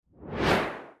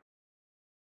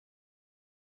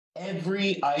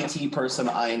Every IT person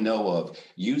I know of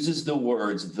uses the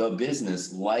words "the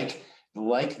business" like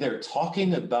they're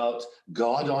talking about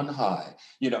God on high,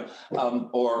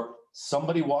 or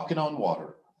somebody walking on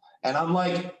water. And I'm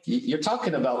like, you're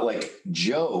talking about like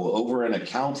Joe over in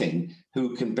accounting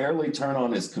who can barely turn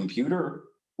on his computer,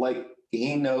 like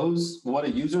he knows what a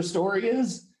user story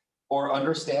is or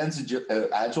understands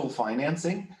agile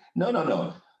financing. No, no,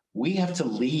 no. We have to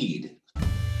lead.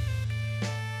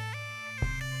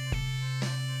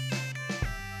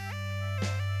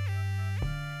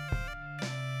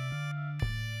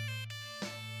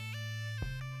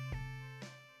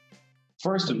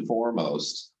 First and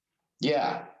foremost,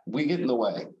 yeah, we get in the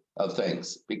way of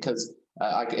things because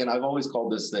I've always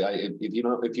called this if you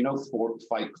know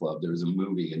Fight Club, there's a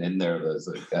movie and in there's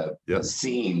a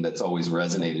scene that's always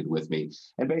resonated with me.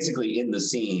 And basically in the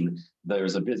scene,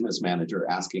 there's a business manager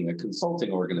asking a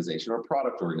consulting organization or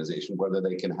product organization whether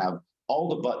they can have all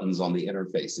the buttons on the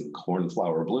interface in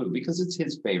cornflower blue because it's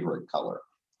his favorite color.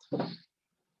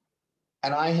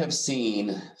 And I have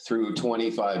seen through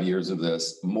 25 years of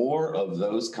this, more of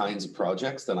those kinds of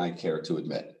projects than I care to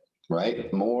admit,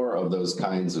 right? More of those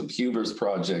kinds of hubris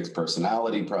projects,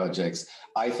 personality projects.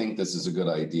 I think this is a good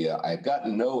idea. I've got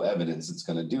no evidence it's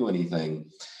going to do anything,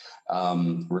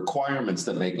 requirements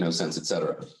that make no sense, et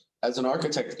cetera. As an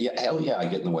architect, hell yeah, I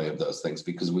get in the way of those things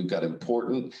because we've got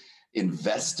important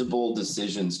investable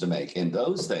decisions to make. And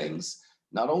those things,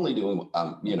 not only do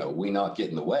we not get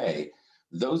in the way,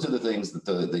 those are the things that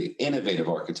the innovative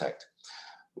architect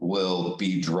will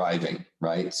be driving,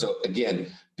 right? So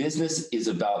again, business is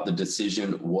about the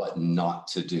decision what not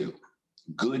to do.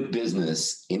 Good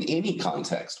business in any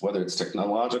context, whether it's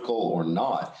technological or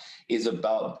not, is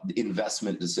about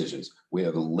investment decisions. We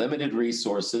have limited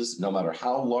resources. No matter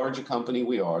how large a company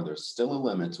we are, there's still a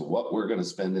limit to what we're going to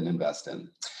spend and invest in.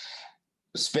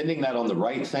 Spending that on the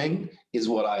right thing is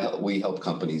what we help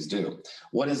companies do.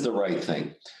 What is the right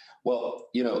thing? Well,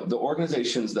 the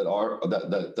organizations that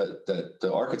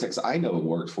the architects I know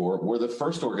worked for were the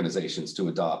first organizations to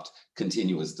adopt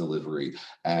continuous delivery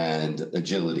and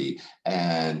agility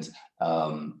and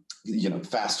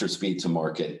faster speed to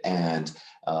market and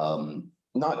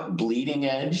not bleeding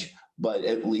edge, but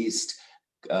at least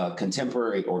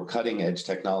contemporary or cutting edge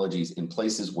technologies in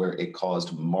places where it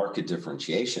caused market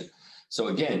differentiation. So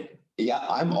again, yeah,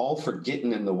 I'm all for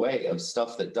getting in the way of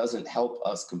stuff that doesn't help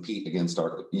us compete against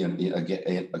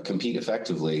compete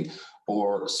effectively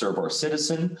or serve our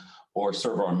citizen or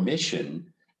serve our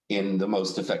mission in the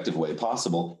most effective way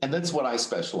possible. And that's what I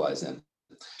specialize in.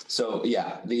 So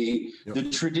yeah, the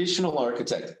traditional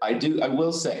architect, I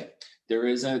will say there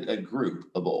is a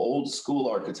group of old school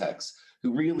architects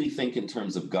who really think in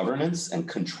terms of governance and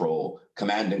control,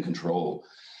 command and control.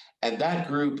 And that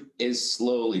group is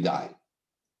slowly dying.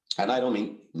 And I don't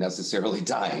mean necessarily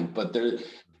dying, but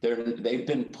they've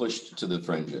been pushed to the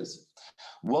fringes.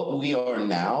 What we are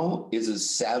now is a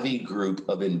savvy group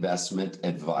of investment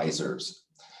advisors.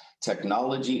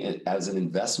 Technology as an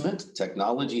investment,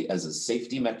 technology as a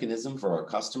safety mechanism for our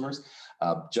customers.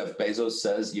 Jeff Bezos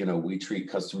says, we treat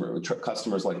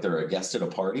customers like they're a guest at a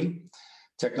party.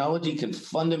 Technology can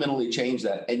fundamentally change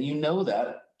that, and you know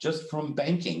that just from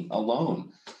banking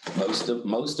alone.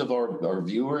 Most of our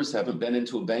viewers haven't been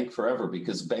into a bank forever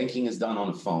because banking is done on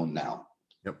a phone now.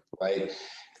 Yep. Right?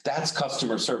 That's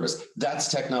customer service. That's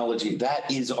technology. That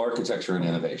is architecture and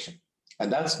innovation.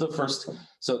 And that's the first.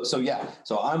 So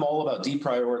I'm all about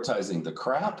deprioritizing the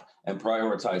crap and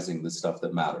prioritizing the stuff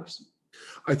that matters.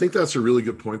 I think that's a really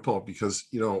good point, Paul, because,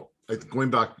 going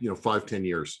back, 5-10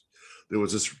 years, there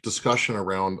was this discussion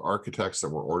around architects that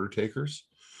were order takers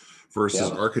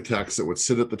versus architects that would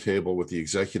sit at the table with the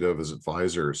executive as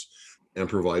advisors and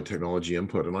provide technology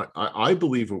input. And I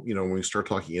believe, when we start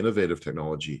talking innovative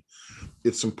technology,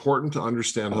 it's important to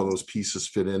understand how those pieces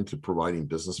fit into providing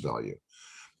business value.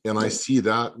 And I see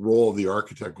that role of the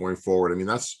architect going forward. I mean,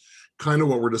 that's kind of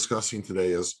what we're discussing today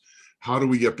is how do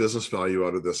we get business value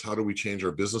out of this? How do we change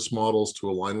our business models to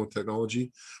align with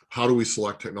technology? How do we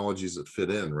select technologies that fit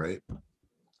in, right?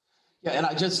 Yeah, and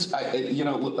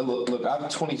look, I'm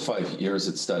 25 years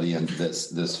at studying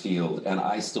this field, and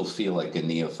I still feel like a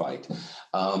neophyte.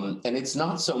 And it's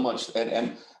not so much,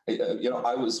 I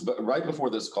was right before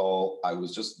this call, I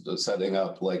was just setting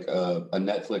up like a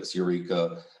Netflix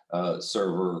Eureka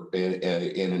server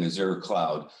in an Azure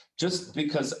cloud, just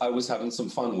because I was having some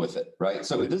fun with it, right?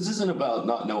 So this isn't about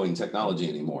not knowing technology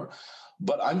anymore.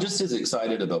 But I'm just as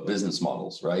excited about business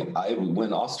models, right?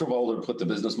 When Osterwalder put the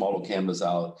business model canvas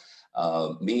out,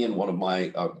 me and one of my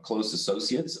close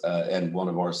associates and one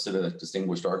of our CITA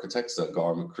distinguished architects,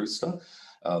 Gar Makrusta,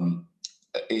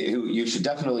 who you should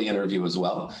definitely interview as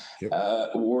well.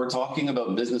 Yep. We're talking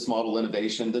about business model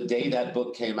innovation the day that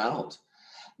book came out,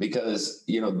 because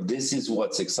this is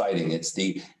what's exciting. It's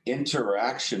the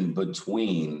interaction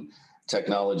between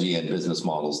technology and business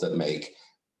models that make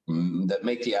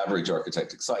the average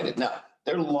architect excited. Now,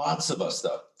 there are lots of us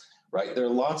though, right? There are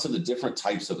lots of the different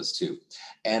types of us too,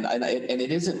 and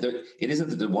it isn't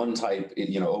that the one type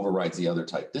overrides the other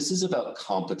type. This is about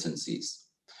competencies.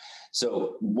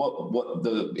 So what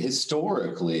the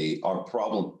historically our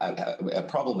problem a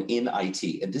problem in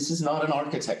IT, and this is not an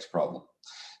architect's problem.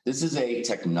 This is a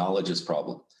technologist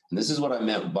problem. And this is what I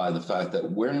meant by the fact that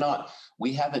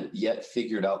we haven't yet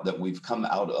figured out that we've come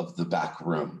out of the back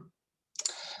room.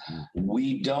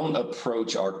 We don't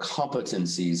approach our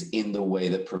competencies in the way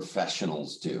that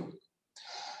professionals do.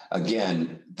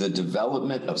 Again, the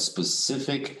development of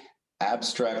specific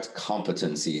abstract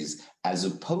competencies, as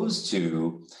opposed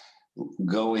to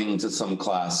going to some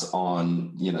class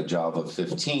on Java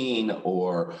 15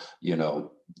 or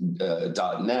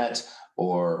 .NET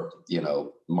or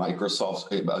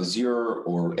Microsoft Azure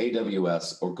or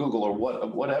AWS or Google or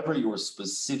whatever your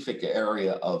specific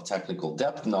area of technical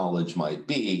depth knowledge might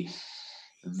be,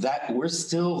 that we're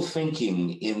still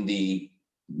thinking in the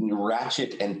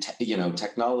ratchet and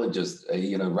technologist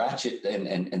ratchet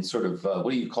and sort of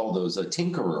what do you call those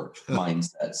tinkerer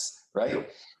mindsets, right?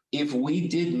 If we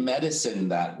did medicine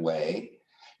that way,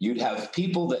 you'd have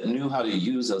people that knew how to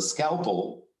use a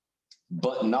scalpel,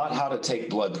 but not how to take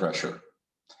blood pressure,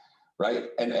 right?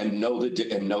 And know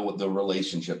the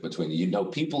relationship between you.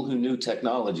 People who knew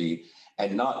technology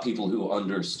and not people who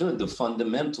understood the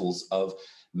fundamentals of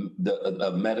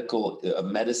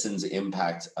medicine's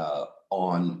impact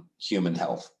on human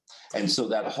health. And so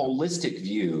that holistic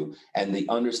view and the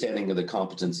understanding of the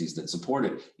competencies that support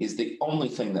it is the only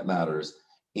thing that matters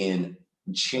in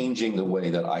changing the way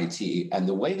that IT and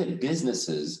the way that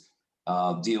businesses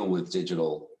deal with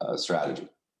digital strategy.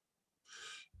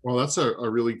 Well, that's a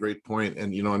really great point.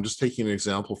 And, I'm just taking an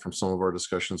example from some of our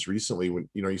discussions recently when,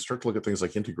 you start to look at things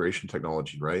like integration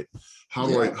technology, right? How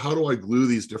do I glue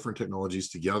these different technologies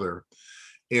together?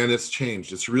 And it's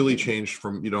changed. It's really changed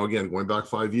from, again, going back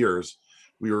 5 years,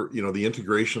 we were, the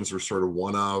integrations were sort of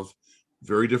one of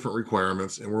very different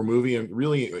requirements. And we're moving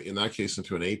in that case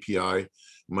into an API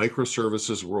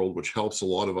microservices world, which helps a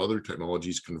lot of other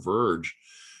technologies converge.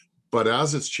 But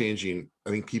as it's changing,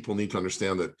 I think people need to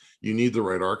understand that you need the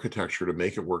right architecture to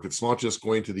make it work. It's not just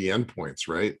going to the endpoints,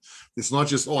 right? It's not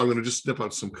just, I'm going to just snip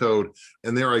out some code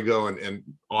and there I go and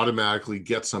automatically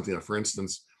get something. For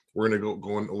instance, we're going to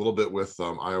go in a little bit with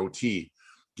IoT,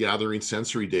 gathering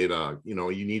sensory data.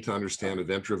 You need to understand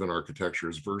event-driven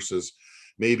architectures versus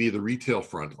maybe the retail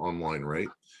front online, right?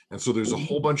 And so there's a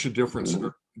whole bunch of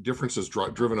differences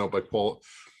driven out by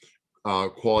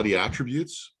quality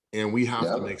attributes. And we have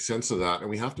to make sense of that. And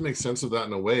we have to make sense of that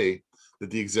in a way that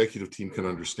the executive team can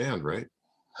understand, right?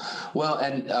 Well,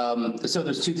 and so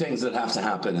there's two things that have to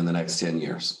happen in the next 10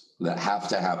 years.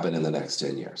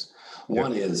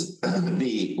 One is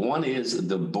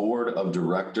the board of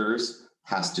directors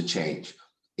has to change.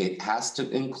 It has to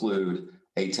include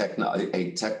a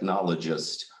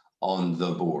technologist on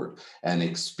the board, an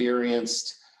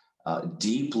experienced,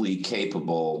 deeply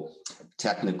capable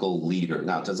technical leader.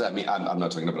 Now, does that mean I'm not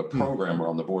talking about a programmer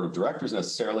on the board of directors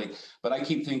necessarily, but I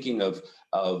keep thinking of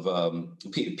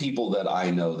people that I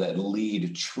know that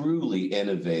lead truly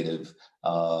innovative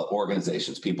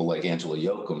organizations, people like Angela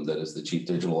Yoakum, that is the chief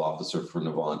digital officer for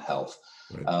Novant Health.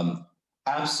 Right.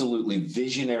 Absolutely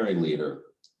visionary leader.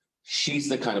 She's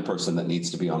the kind of person that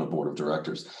needs to be on a board of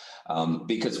directors.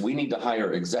 Because we need to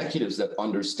hire executives that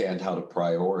understand how to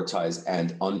prioritize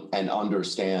and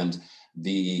understand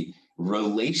the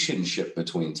relationship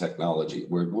between technology.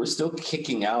 We're still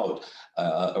kicking out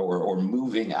or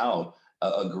moving out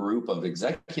a group of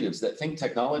executives that think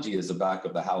technology is a back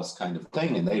of the house kind of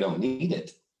thing, and they don't need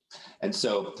it. And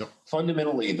so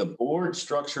fundamentally, the board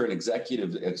structure and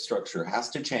executive structure has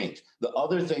to change. The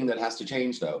other thing that has to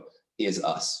change, though, is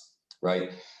us,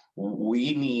 right?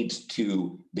 We need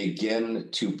to begin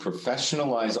to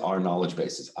professionalize our knowledge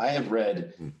bases. I have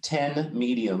read 10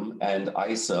 Medium and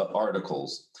ISA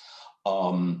articles,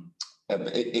 both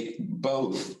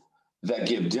that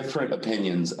give different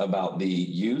opinions about the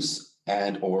use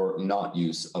and or not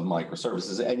use of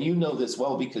microservices. And you know this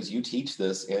well because you teach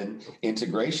this in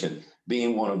integration,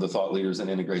 being one of the thought leaders in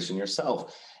integration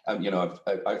yourself.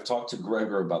 I've talked to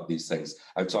Gregor about these things.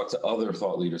 I've talked to other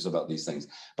thought leaders about these things,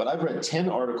 but I've read 10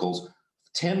 articles,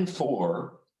 10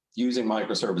 for using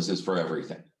microservices for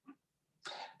everything,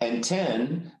 and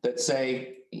 10 that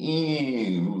say,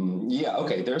 yeah,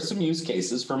 okay, there's some use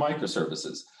cases for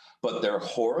microservices, but they're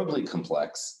horribly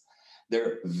complex.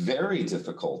 They're very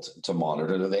difficult to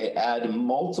monitor. They add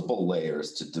multiple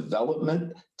layers to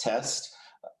development, test,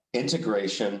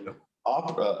 integration,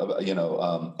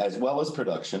 as well as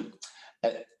production,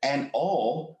 and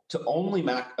all to only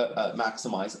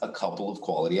maximize a couple of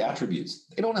quality attributes.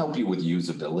 They don't help you with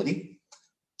usability.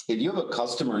 If you have a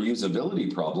customer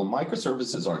usability problem,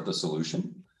 microservices aren't the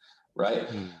solution, right?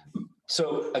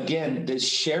 So again, this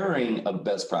sharing of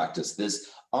best practice, this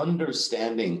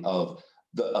understanding of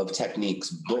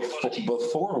techniques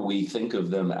before we think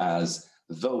of them as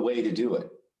the way to do it.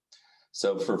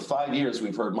 So for 5 years,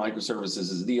 we've heard microservices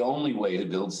is the only way to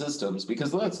build systems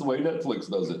because that's the way Netflix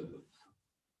does it.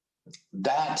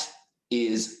 That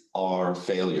is our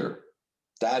failure.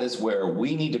 That is where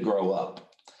we need to grow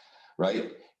up,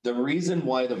 right? The reason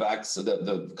why the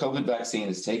COVID vaccine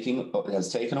has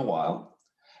taken a while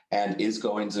and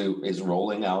is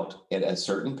rolling out at a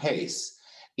certain pace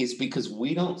is because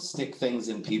we don't stick things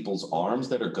in people's arms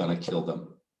that are going to kill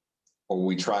them, or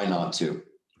we try not to,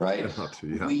 right?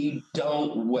 Yeah. We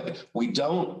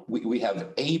have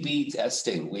A/B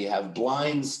testing, we have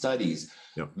blind studies.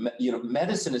 Yep.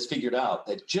 Medicine has figured out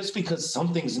that just because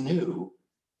something's new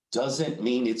doesn't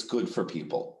mean it's good for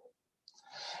people.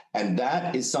 And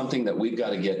that is something that we've got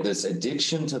to get. This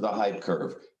addiction to the hype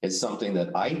curve is something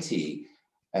that IT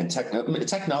and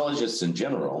technologists in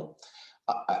general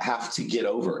have to get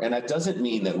over. And that doesn't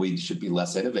mean that we should be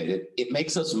less innovative. It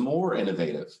makes us more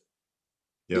innovative.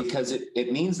 Yes. Because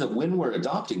it means that when we're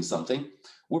adopting something,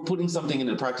 we're putting something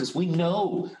into practice we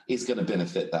know is going to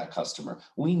benefit that customer.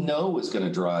 We know is going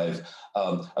to drive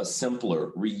a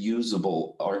simpler,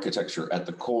 reusable architecture at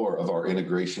the core of our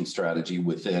integration strategy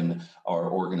within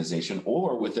our organization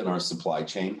or within our supply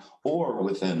chain or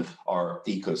within our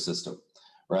ecosystem,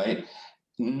 right?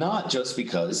 Not just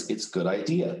because it's a good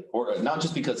idea or not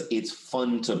just because it's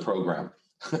fun to program.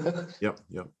 Yep.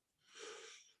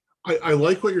 I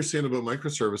like what you're saying about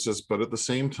microservices, but at the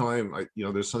same time,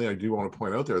 there's something I do want to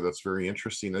point out there that's very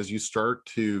interesting. As you start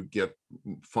to get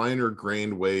finer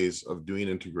grained ways of doing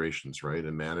integrations, right,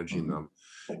 and managing them,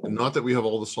 and not that we have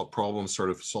all the problems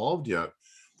sort of solved yet,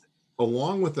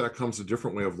 along with that comes a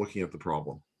different way of looking at the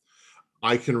problem.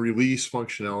 I can release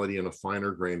functionality in a finer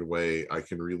grained way. I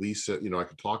can release it, I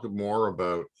could talk more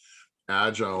about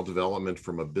agile development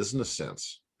from a business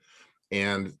sense.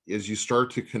 And as you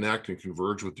start to connect and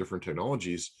converge with different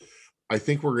technologies, I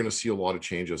think we're going to see a lot of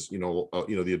changes,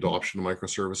 the adoption of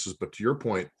microservices. But to your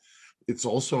point, it's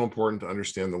also important to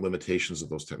understand the limitations of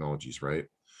those technologies, right?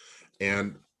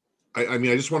 And I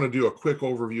just want to do a quick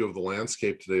overview of the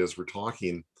landscape today as we're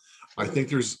talking. I think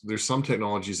there's some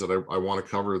technologies that I want to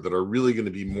cover that are really going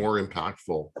to be more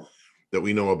impactful that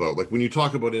we know about. Like when you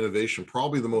talk about innovation,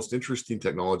 probably the most interesting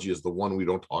technology is the one we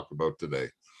don't talk about today.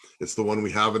 It's the one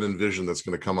we haven't envisioned that's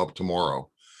going to come up tomorrow.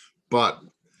 But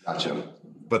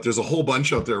there's a whole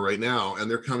bunch out there right now, and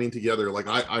they're coming together. Like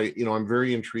I'm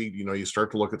very intrigued. You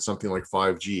start to look at something like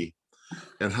 5G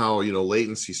and how,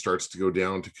 latency starts to go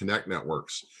down to connect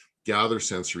networks, gather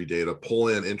sensory data, pull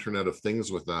in Internet of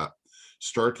Things with that,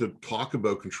 start to talk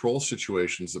about control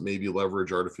situations that maybe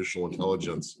leverage artificial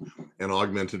intelligence and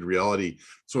augmented reality.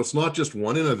 So it's not just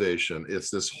one innovation, it's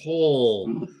this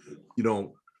whole,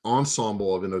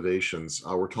 ensemble of innovations.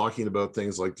 We're talking about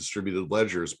things like distributed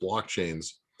ledgers,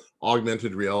 blockchains,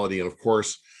 augmented reality, and of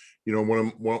course,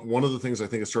 one of the things I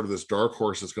think is sort of this dark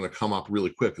horse that's going to come up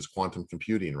really quick is quantum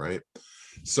computing, right?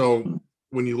 So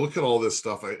when you look at all this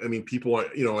stuff, I mean, people, I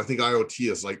think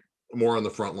IoT is like more on the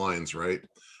front lines, right?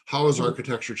 How is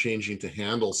architecture changing to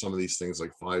handle some of these things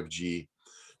like 5G?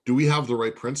 Do we have the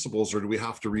right principles, or do we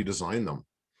have to redesign them?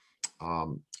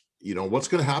 What's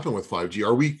going to happen with 5G?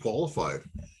 Are we qualified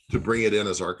to bring it in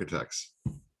as architects?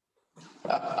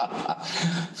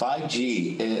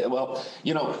 5G,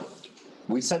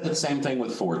 we said the same thing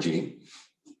with 4G.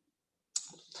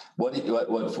 What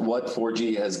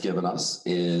 4G has given us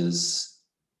is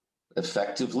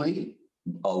effectively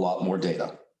a lot more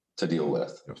data to deal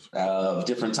with, of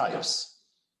different types,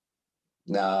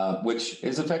 which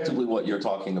is effectively what you're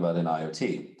talking about in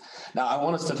IoT. Now, I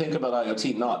want us to think about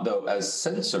IoT not though as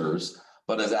sensors,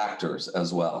 but as actors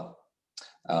as well.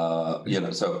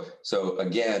 So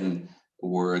again,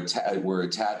 we're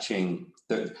attaching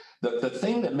the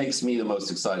thing that makes me the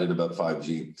most excited about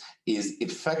 5G is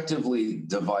effectively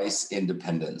device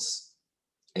independence,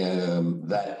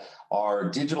 that our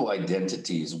digital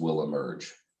identities will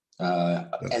emerge.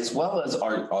 As well as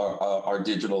our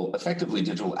effectively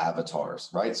digital avatars,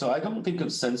 right? So I don't think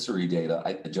of sensory data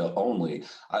only.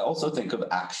 I also think of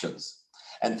actions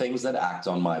and things that act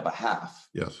on my behalf.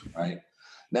 Yes. Right.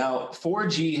 Now,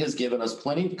 4G has given us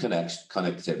plenty of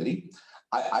connectivity.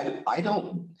 I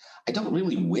don't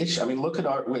really wish. I mean, look at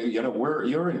our. You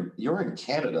know, you're in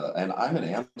Canada and I'm in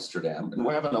Amsterdam, and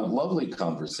we're having a lovely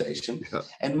conversation. Yeah.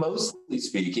 And mostly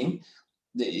speaking,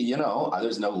 you know,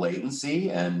 there's no latency,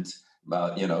 and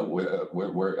you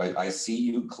know, I see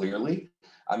you clearly.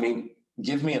 I mean,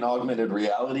 give me an augmented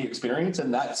reality experience,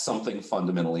 and that's something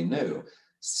fundamentally new.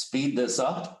 Speed this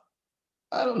up.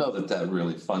 I don't know that that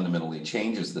really fundamentally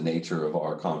changes the nature of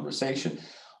our conversation.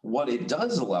 What it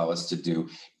does allow us to do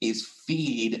is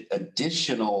feed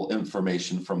additional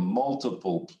information from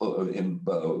multiple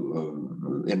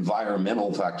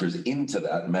environmental factors into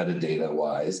that metadata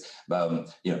wise,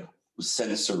 you know,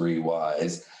 sensory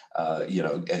wise, you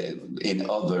know, in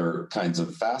other kinds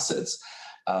of facets.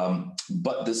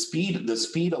 But the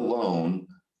speed alone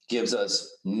gives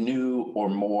us new or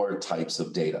more types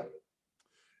of data.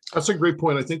 That's a great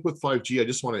point. I think with 5G, I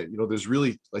just want to, you know, there's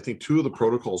really, I think two of the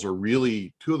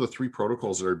three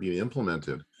protocols that are being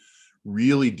implemented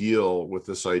really deal with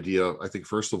this idea. I think,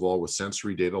 first of all, with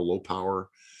sensory data, low power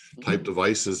type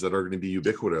devices that are going to be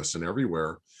ubiquitous and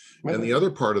everywhere. And the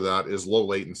other part of that is low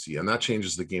latency, and that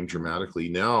changes the game dramatically.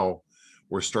 Now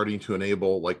we're starting to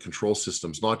enable like control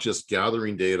systems, not just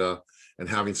gathering data and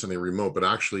having something remote, but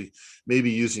actually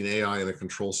maybe using AI in a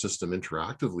control system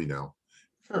interactively now.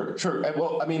 Sure.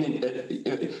 Well, I mean,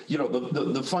 you know,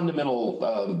 the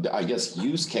fundamental, I guess,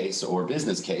 use case or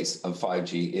business case of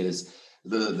 5G is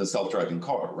the self-driving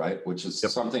car, right? Which is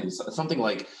something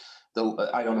like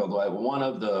I don't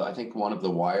know, I think one of the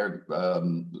Wired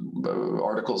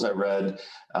articles I read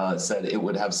said it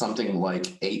would have something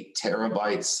like 8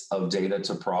 terabytes of data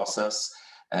to process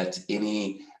at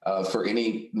any for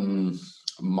any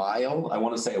mile. I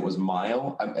want to say it was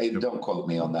mile. Don't quote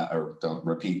me on that, or don't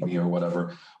repeat me or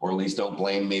whatever, or at least don't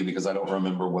blame me because I don't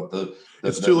remember what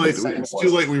it's too late. It's too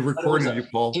late. We've recorded you,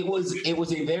 Paul. It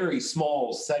was a very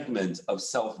small segment of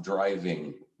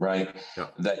self-driving, right? Yeah.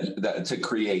 That to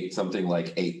create something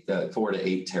like 4 to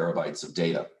 8 terabytes of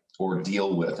data or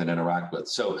deal with and interact with.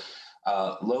 So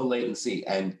low latency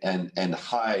and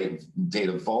high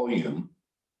data volume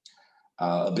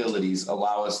abilities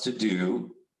allow us to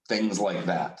do things like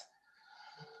that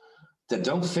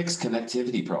don't fix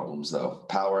connectivity problems, though.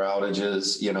 Power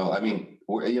outages, you know, I mean,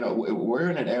 we're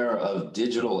in an era of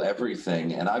digital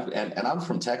everything, and I'm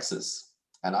from Texas,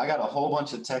 and I got a whole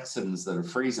bunch of Texans that are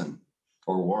freezing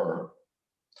or were.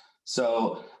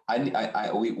 So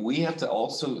we have to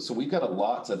also, so we've got a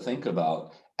lot to think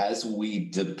about as we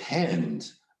depend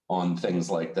on things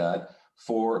like that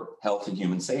for health and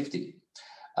human safety.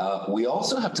 We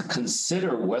also have to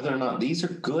consider whether or not these are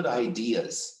good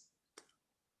ideas.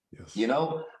 Yes. You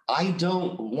know, I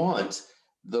don't want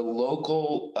the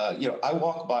local, you know, I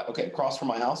walk by, across from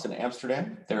my house in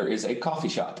Amsterdam, there is a coffee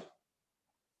shop.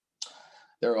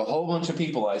 There are a whole bunch of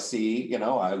people I see, you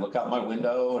know, I look out my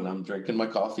window and I'm drinking my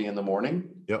coffee in the morning.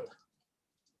 Yep.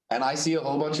 And I see a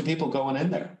whole bunch of people going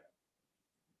in there.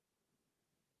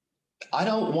 I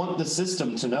don't want the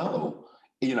system to know.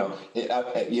 You know,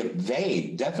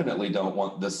 they definitely don't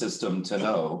want the system to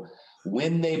know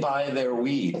when they buy their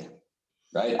weed,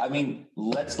 right? I mean,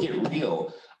 let's get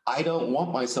real. I don't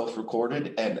want myself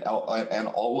recorded and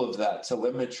all of that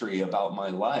telemetry about my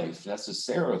life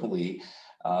necessarily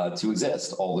to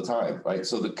exist all the time, right?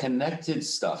 So the connected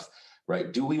stuff,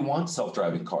 right? Do we want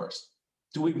self-driving cars?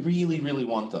 Do we really, really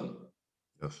want them?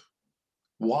 Yes.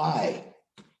 Why?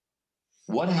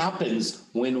 What happens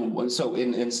so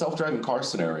in self-driving car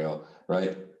scenario,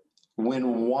 right?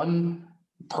 When one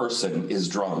person is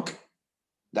drunk,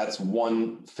 that's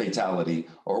one fatality,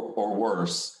 or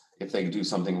worse, if they do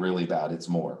something really bad, it's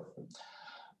more.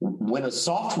 When a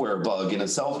software bug in a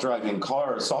self-driving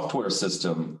car software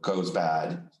system goes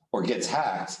bad or gets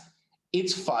hacked,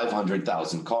 it's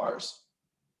 500,000 cars.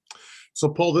 So,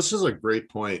 Paul, this is a great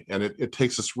point, and it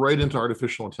takes us right into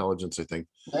artificial intelligence, I think.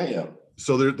 Yeah.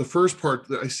 So the first part,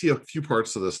 I see a few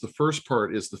parts of this. The first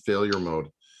part is the failure mode.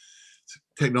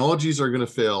 Technologies are going to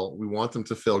fail. We want them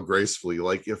to fail gracefully.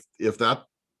 Like if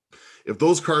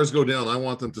those cars go down, I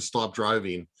want them to stop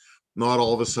driving, not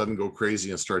all of a sudden go crazy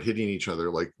and start hitting each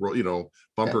other like, you know,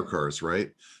 bumper cars,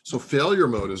 right? So failure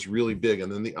mode is really big.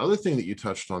 And then the other thing that you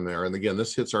touched on there, and again,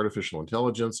 this hits artificial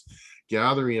intelligence,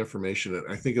 gathering information.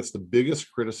 And I think it's the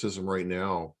biggest criticism right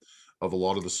now of a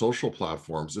lot of the social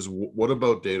platforms is what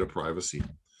about data privacy?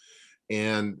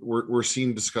 And we're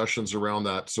seeing discussions around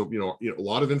that. So, you know, a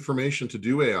lot of information to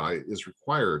do AI is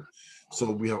required.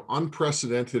 So we have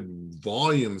unprecedented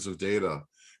volumes of data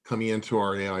coming into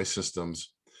our AI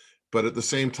systems. But at the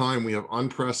same time, we have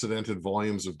unprecedented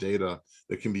volumes of data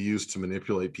that can be used to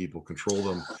manipulate people, control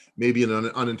them, maybe in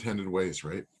unintended ways,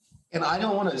 right? And I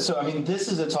don't want to, so I mean, this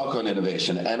is a talk on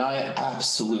innovation, and I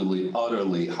absolutely,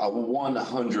 utterly,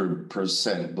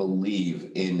 100% believe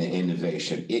in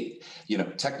innovation.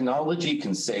 Technology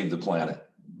can save the planet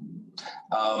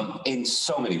in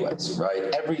so many ways,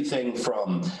 right? Everything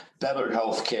from better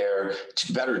healthcare,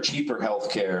 to better, cheaper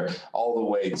healthcare, all the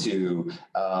way to,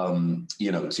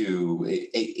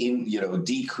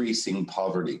 decreasing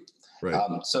poverty.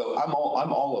 Right. So I'm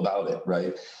all about it,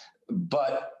 right?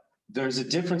 But there's a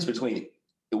difference between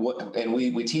and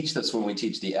we teach this when we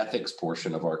teach the ethics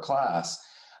portion of our class,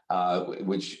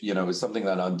 which is something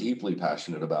that I'm deeply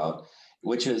passionate about,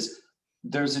 which is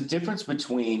there's a difference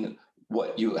between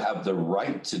what you have the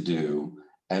right to do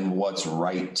and what's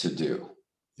right to do.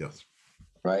 Yes.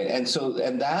 Right. And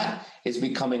that is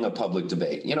becoming a public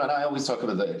debate, and I always talk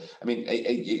about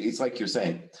it's like you're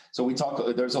saying. So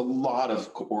there's a lot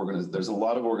of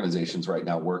organizations right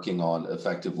now working on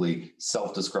effectively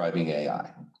self-describing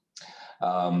AI.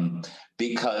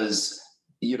 Because,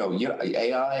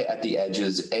 AI at the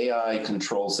edges, AI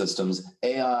control systems,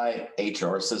 AI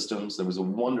HR systems. There was a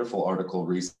wonderful article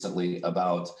recently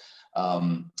about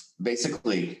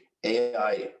basically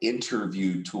AI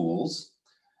interview tools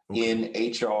in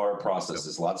HR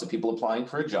processes. Yep. Lots of people applying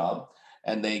for a job,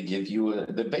 and they give you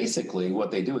basically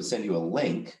what they do is send you a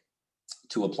link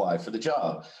to apply for the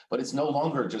job. But it's no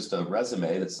longer just a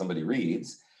resume that somebody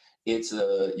reads. It's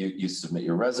you submit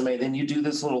your resume, then you do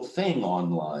this little thing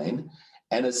online,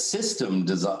 and a system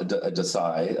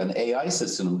an AI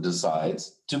system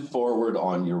decides to forward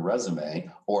on your resume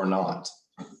or not.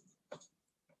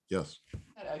 Yes.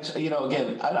 Actually,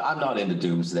 again, I'm not into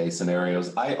doomsday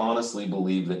scenarios. I honestly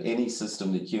believe that any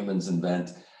system that humans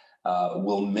invent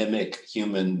will mimic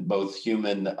both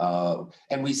human,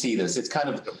 and we see this. It's kind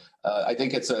of, I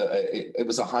think it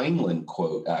was a Heinlein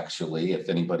quote, actually, if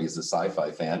anybody's a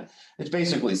sci-fi fan. It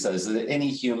basically says that any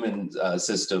human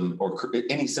system or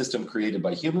any system created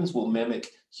by humans will mimic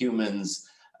humans'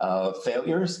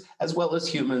 failures as well as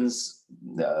humans,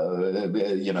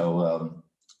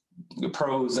 the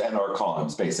pros and our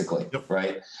cons, basically. Yep.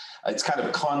 Right? It's kind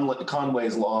of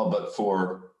Conway's law, but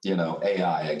for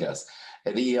AI, I guess.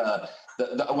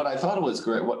 What I thought was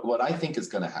great. What I think is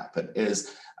going to happen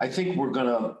is I think we're going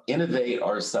to innovate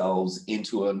ourselves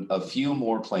into a few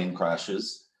more plane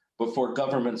crashes before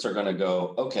governments are going to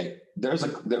go, okay,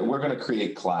 we're going to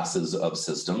create classes of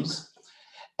systems,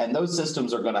 and those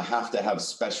systems are going to have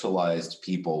specialized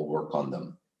people work on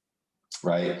them,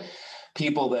 right?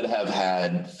 People that have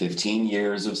had 15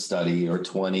 years of study or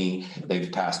 20, they've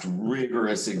passed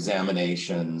rigorous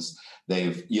examinations.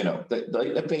 They're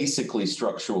basically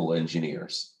structural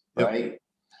engineers, right?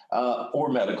 Or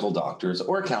medical doctors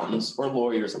or accountants or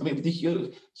lawyers. I mean,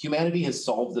 humanity has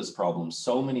solved this problem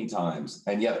so many times.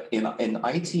 And yet in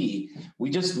IT, we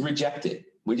just reject it.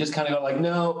 We just kind of go like,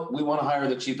 no, we want to hire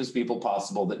the cheapest people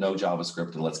possible that know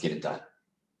JavaScript and let's get it done.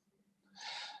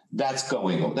 That's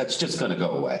just going to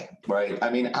go away, right? I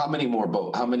mean, how many more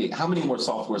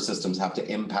software systems have to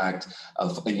impact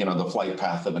the flight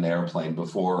path of an airplane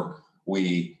before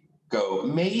we go,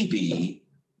 maybe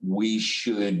we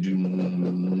should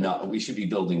be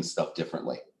building stuff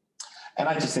differently. And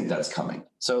I just think that's coming.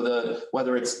 So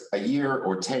whether it's a year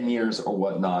or 10 years or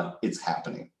whatnot, it's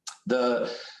happening. The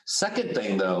second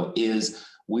thing, though, is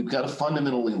we've got to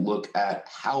fundamentally look at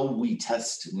how we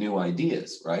test new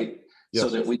ideas, right? Yes. So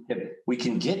that we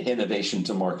can get innovation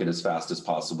to market as fast as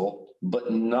possible,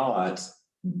 but not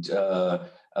we don't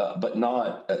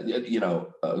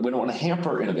want to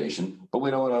hamper innovation, but we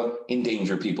don't want to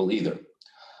endanger people either.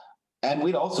 And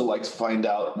we'd also like to find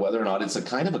out whether or not it's a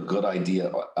kind of a good idea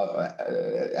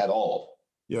at all.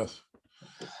 Yes.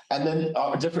 And then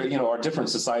our different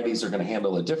societies are going to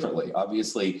handle it differently.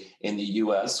 Obviously, in the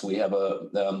U.S., we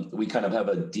kind of have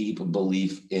a deep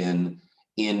belief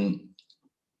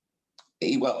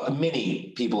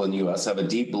many people in the U.S. have a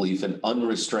deep belief in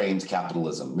unrestrained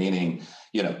capitalism, meaning,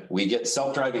 we get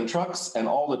self-driving trucks and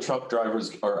all the truck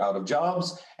drivers are out of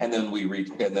jobs, and then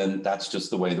that's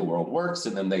just the way the world works,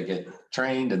 and then they get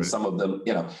trained, and some of them,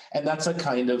 and that's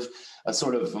a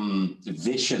sort of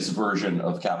vicious version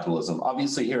of capitalism.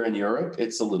 Obviously, here in Europe,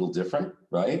 it's a little different,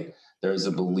 right? There's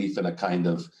a belief in a kind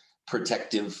of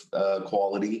protective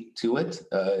quality to it,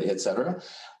 et cetera.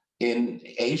 In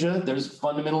Asia, there's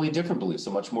fundamentally different beliefs, so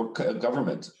much more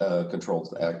government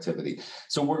controlled activity.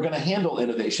 So we're going to handle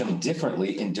innovation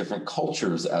differently in different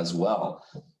cultures as well.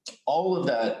 All of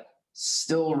that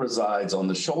still resides on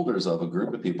the shoulders of a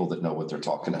group of people that know what they're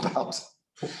talking about.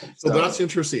 So that's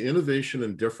interesting. Innovation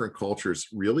in different cultures.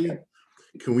 Really?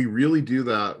 Can we really do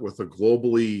that with a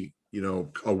globally,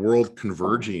 a world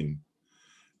converging?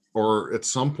 Or at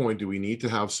some point, do we need to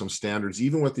have some standards,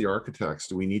 even with the architects?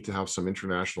 Do we need to have some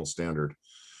international standard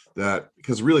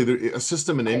because really a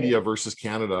system in India versus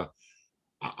Canada,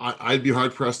 I'd be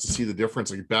hard pressed to see the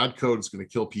difference. Like bad code is going to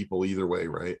kill people either way,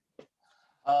 right?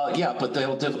 Yeah, but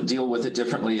they'll deal with it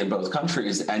differently in both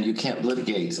countries, and you can't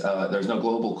litigate. There's no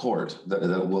global court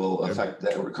that will affect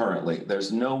that currently.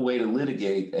 There's no way to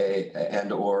litigate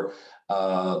or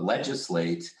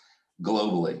legislate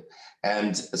globally.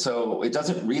 And so it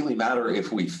doesn't really matter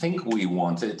if we think we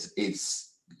want it.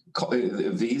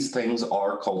 These things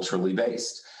are culturally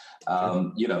based.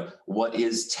 What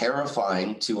is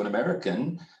terrifying to an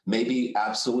American may be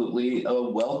absolutely a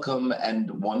welcome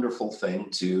and wonderful thing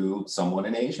to someone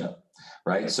in Asia,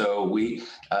 right? So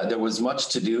there was much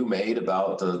to do made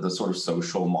about the sort of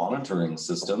social monitoring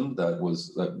system that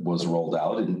was rolled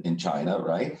out in China,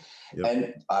 right? Yep.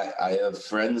 And I have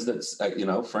friends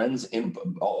friends in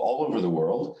all over the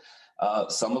world,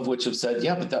 some of which have said,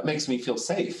 yeah, but that makes me feel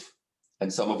safe.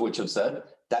 And some of which have said,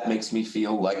 that makes me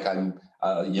feel like I'm,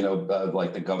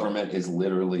 like the government is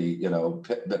literally,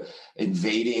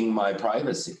 invading my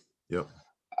privacy. Yeah.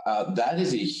 That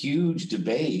is a huge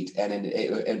debate, and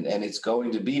it's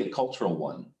going to be a cultural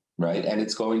one, right? And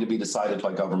it's going to be decided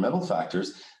by governmental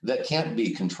factors that can't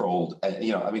be controlled.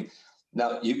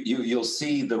 Now you'll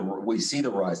see we see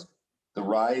the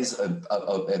rise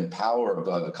of and power of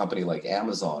a company like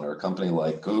Amazon or a company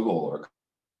like Google or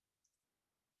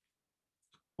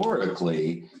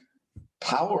historically.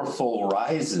 Powerful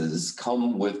rises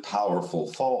come with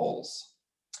powerful falls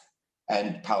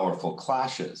and powerful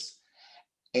clashes.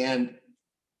 And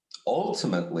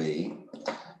ultimately,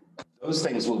 those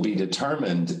things will be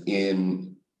determined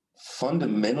in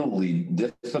fundamentally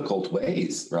difficult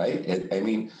ways, right?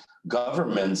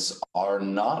 Governments are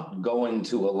not going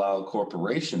to allow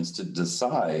corporations to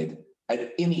decide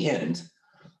in the end.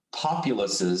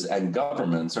 Populaces and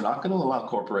governments are not going to allow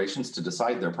corporations to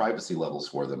decide their privacy levels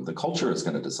for them. The culture is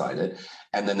going to decide it,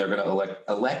 and then they're going to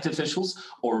elect officials,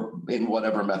 or in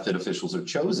whatever method officials are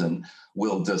chosen,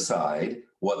 will decide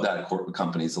what that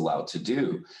company is allowed to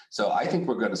do. So I think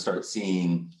we're going to start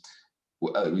seeing,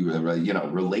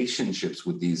 relationships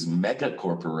with these mega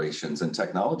corporations and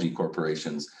technology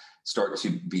corporations start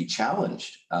to be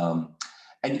challenged.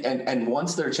 And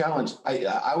once they're challenged, I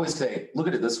always say, look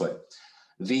at it this way.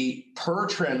 The per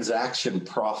transaction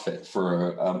profit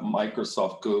for a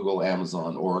Microsoft, Google,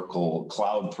 Amazon, Oracle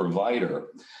cloud provider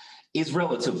is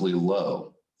relatively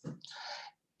low.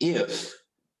 If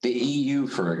the EU,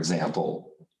 for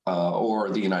example,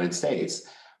 or the United States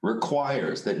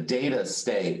requires that data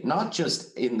stay not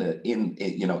just in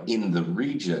the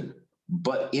region,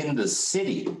 but in the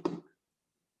city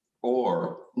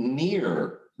or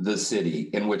near the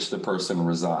city in which the person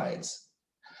resides.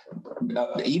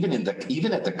 Even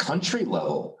at the country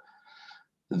level,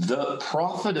 the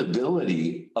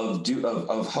profitability of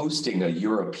hosting a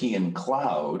European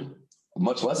cloud,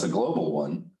 much less a global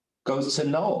one, goes to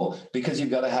null because you've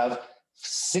got to have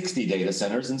 60 data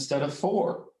centers instead of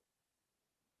 4.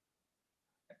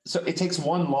 So it takes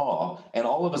one law, and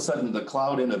all of a sudden the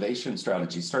cloud innovation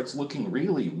strategy starts looking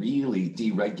really, really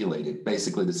deregulated.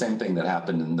 Basically the same thing that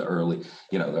happened in the early,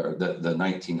 the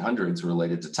 1900s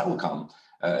related to telecom.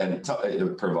 And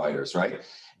providers, right?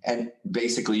 And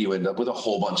basically you end up with a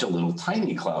whole bunch of little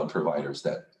tiny cloud providers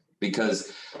then,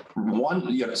 because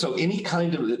so any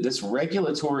kind of this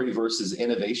regulatory versus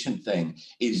innovation thing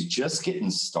is just getting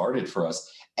started for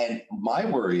us. And my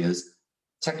worry is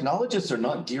technologists are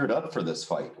not geared up for this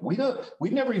fight. We've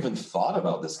never even thought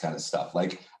about this kind of stuff.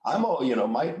 Like I'm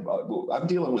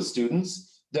dealing with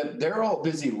students that they're all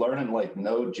busy learning like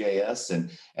Node.js and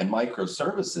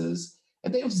microservices.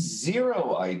 And they have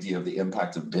zero idea of the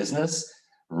impact of business,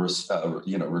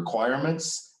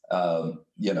 requirements,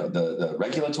 the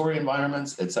regulatory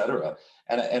environments, et cetera.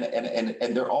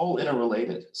 And they're all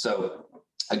interrelated. So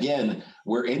again,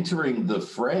 we're entering the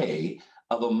fray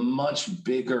of a much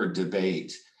bigger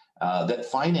debate that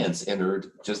finance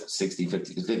entered just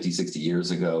 50, 60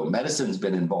 years ago. Medicine's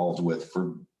been involved with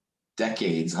for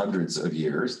decades, hundreds of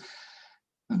years.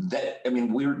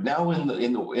 We're now in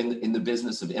the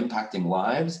business of impacting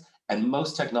lives, and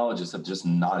most technologists have just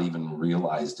not even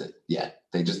realized it yet.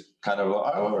 They just kind of,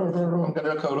 I'm going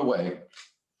to code away.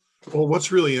 Well,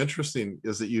 what's really interesting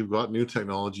is that you've got new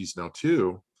technologies now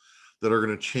too that are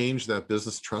going to change that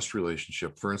business trust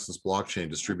relationship. For instance, blockchain,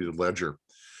 distributed ledger.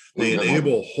 They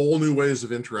enable whole new ways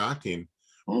of interacting.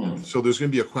 So there's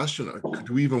going to be a question: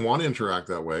 do we even want to interact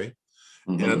that way?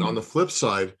 And on the flip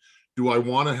side, do I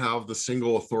want to have the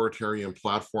single authoritarian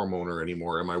platform owner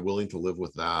anymore? Am I willing to live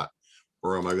with that?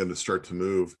 Or am I going to start to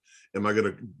move? Am I going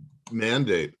to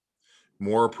mandate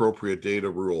more appropriate data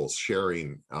rules,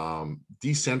 sharing,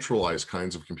 decentralized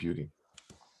kinds of computing?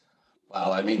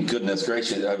 Wow, I mean, goodness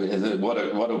gracious, I mean, what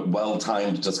a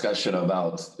well-timed discussion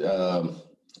about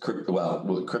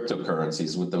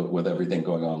cryptocurrencies with everything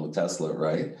going on with Tesla,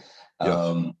 right?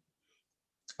 Yes.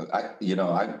 I've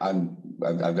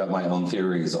got my own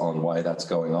theories on why that's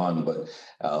going on, but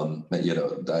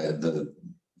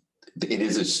it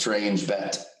is a strange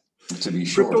bet, to be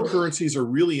sure. Cryptocurrencies are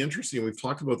really interesting. We've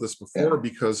talked about this before Yeah.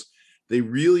 because they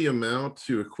really amount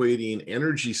to equating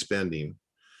energy spending.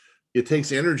 It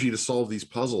takes energy to solve these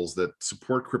puzzles that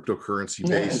support cryptocurrency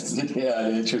based. Yeah,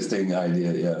 an interesting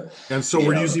idea. Yeah. And so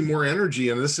we're using more energy,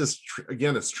 and this is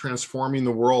again, it's transforming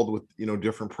the world with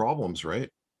different problems, right?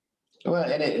 Well,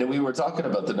 and we were talking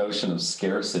about the notion of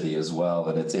scarcity as well,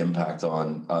 and its impact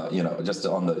on, just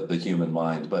on the human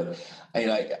mind. But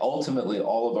ultimately,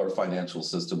 all of our financial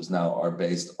systems now are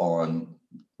based on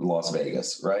Las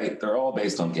Vegas, right? They're all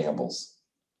based on gambles,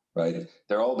 right?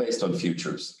 They're all based on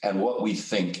futures and what we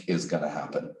think is going to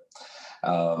happen.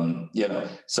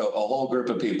 So a whole group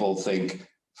of people think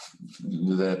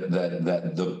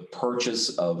that the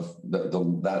purchase of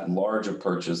that large a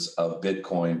purchase of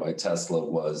Bitcoin by Tesla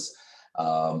was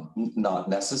not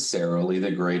necessarily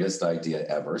the greatest idea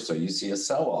ever. So you see a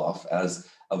sell-off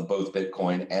of both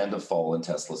Bitcoin and a fall in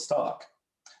Tesla stock.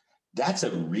 That's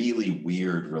a really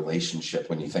weird relationship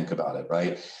when you think about it,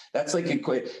 right? That's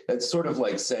sort of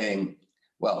like saying,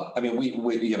 well, I mean, we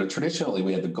traditionally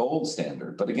we had the gold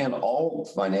standard, but again, all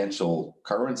financial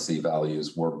currency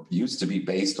values used to be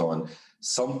based on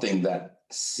something that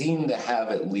seemed to have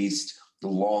at least the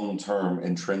long-term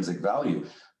intrinsic value.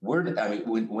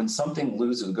 When something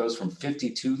goes from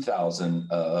 52,000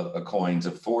 a coin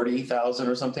to 40,000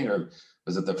 or something, or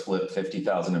was it the flip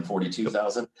 50,000 and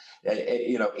 42,000?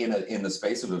 In the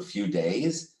space of a few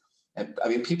days. And I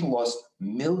mean, people lost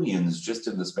millions just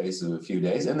in the space of a few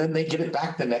days, and then they get it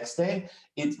back the next day.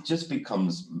 It just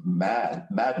becomes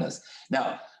madness.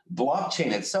 Now,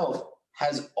 blockchain itself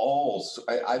has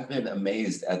I've been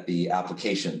amazed at the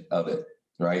application of it,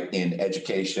 right? In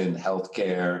education,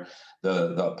 healthcare,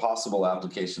 the possible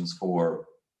applications for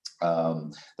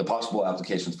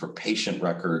patient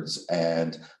records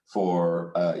and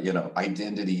for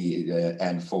identity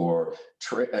and for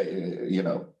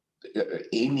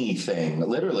anything.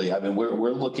 Literally, I mean,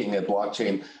 we're looking at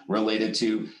blockchain related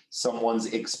to someone's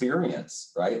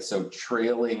experience, right? So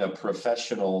trailing a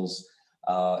professional's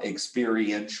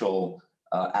experiential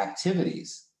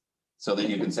activities, so that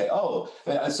you can say,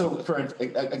 so for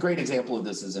a great example of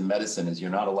this is in medicine, is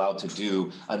you're not allowed to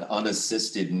do an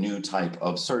unassisted new type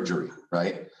of surgery,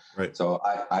 right? Right. So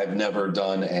I've never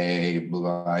done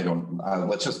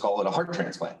let's just call it a heart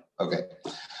transplant. Okay.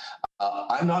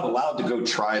 I'm not allowed to go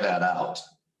try that out.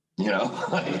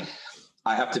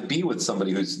 I have to be with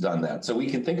somebody who's done that. So we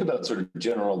can think about sort of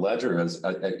general ledger as,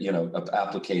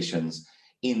 applications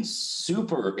in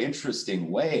super interesting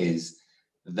ways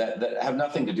that have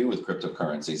nothing to do with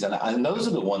cryptocurrencies. And those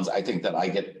are the ones I think that I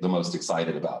get the most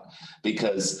excited about,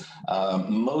 because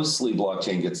mostly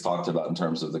blockchain gets talked about in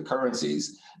terms of the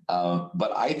currencies.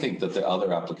 But I think that the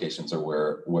other applications are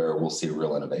where we'll see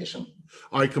real innovation.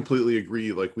 I completely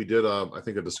agree. Like we did, I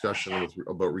think, a discussion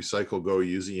about RecycleGo,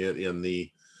 using it in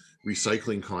the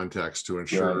recycling context to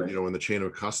ensure, in the chain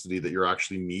of custody, that you're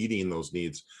actually meeting those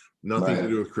needs. Nothing to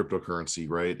do with cryptocurrency,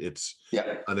 right? It's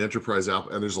an enterprise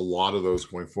app, and there's a lot of those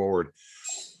going forward.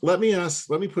 Let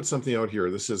me put something out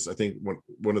here. This is, I think,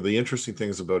 one of the interesting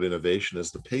things about innovation is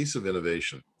the pace of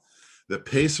innovation. The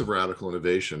pace of radical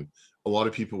innovation, a lot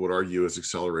of people would argue, is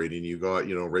accelerating. You got,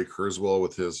 Ray Kurzweil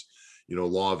with his,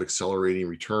 law of accelerating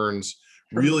returns.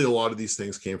 Really, a lot of these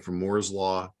things came from Moore's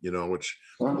law, which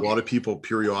a lot of people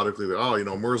periodically,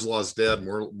 Moore's law is dead,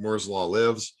 Moore's law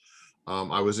lives.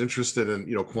 I was interested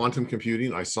in, quantum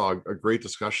computing. I saw a great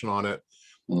discussion on it,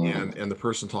 and the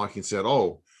person talking said,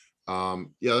 yeah,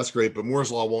 that's great, but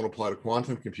Moore's law won't apply to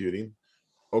quantum computing.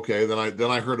 Okay, then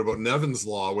I heard about Nevin's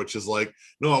law, which is like,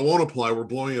 no, it won't apply. We're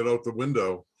blowing it out the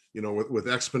window, with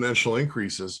exponential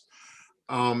increases.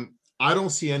 I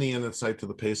don't see any end in sight to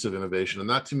the pace of innovation, and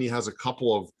that to me has a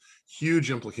couple of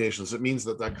huge implications. It means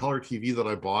that color TV that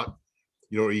I bought,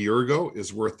 a year ago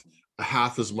is worth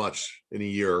half as much in a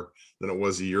year than it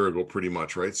was a year ago, pretty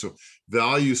much, right? So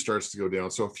value starts to go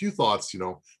down. So a few thoughts,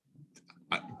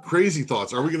 crazy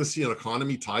thoughts. Are we going to see an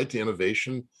economy tied to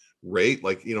innovation rate?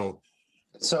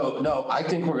 So no, I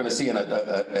think we're going to see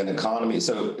an economy.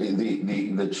 So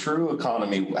the true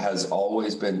economy has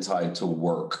always been tied to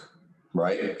work,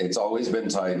 right? It's always been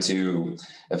tied to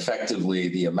effectively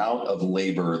the amount of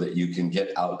labor that you can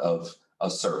get out of a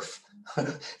serf.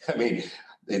 I mean,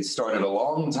 it started a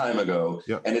long time ago,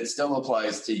 Yeah. and it still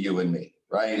applies to you and me,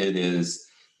 right? It is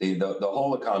the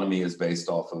whole economy is based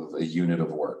off of a unit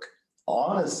of work.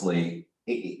 Honestly,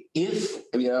 if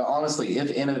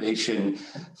innovation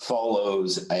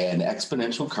follows an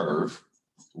exponential curve,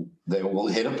 they will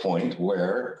hit a point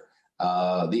where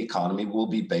the economy will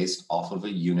be based off of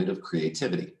a unit of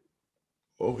creativity.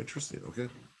 Oh, interesting. Okay.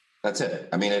 That's it.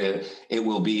 I mean, it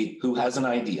will be who has an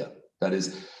idea. That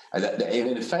is, and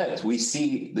in effect, we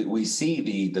see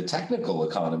the technical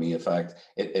economy effect.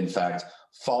 In fact,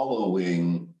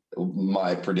 following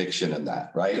my prediction in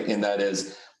that, right? And that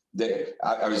is,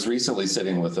 I was recently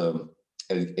sitting with a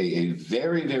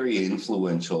very, very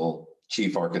influential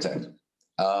chief architect.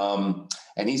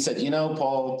 And he said,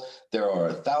 Paul, there are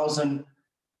 1,000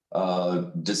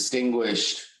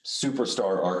 distinguished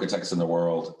superstar architects in the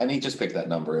world. And he just picked that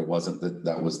number. It wasn't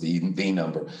that was the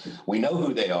number. We know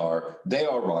who they are. They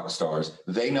are rock stars.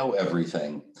 They know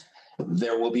everything.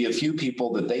 There will be a few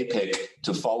people that they pick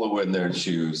to follow in their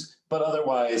shoes, but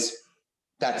otherwise,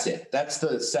 that's it. That's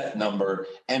the set number.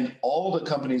 And all the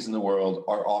companies in the world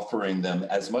are offering them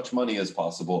as much money as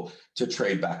possible to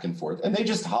trade back and forth. And they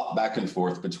just hop back and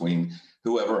forth between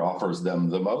whoever offers them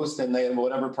the most and they have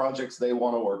whatever projects they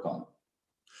want to work on.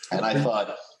 And I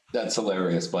thought that's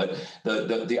hilarious. But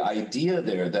the idea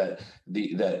there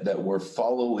that we're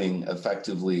following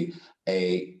effectively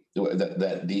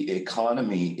that the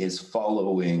economy is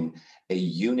following a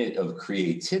unit of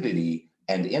creativity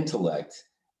and intellect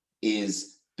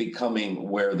is becoming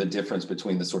where the difference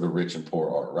between the sort of rich and poor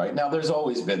are, right? Now, there's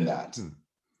always been that.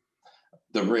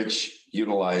 The rich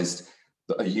utilized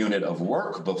a unit of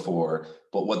work before,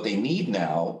 but what they need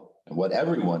now, and what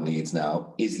everyone needs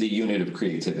now, is the unit of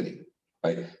creativity,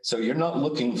 right? So you're not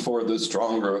looking for the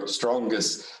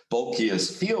strongest,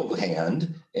 bulkiest field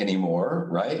hand anymore,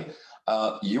 right?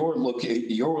 You're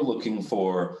looking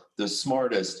for the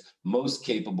smartest, most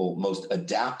capable, most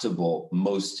adaptable,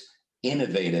 most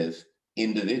innovative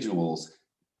individuals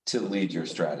to lead your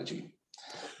strategy.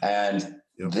 And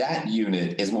that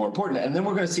unit is more important. And then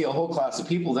we're going to see a whole class of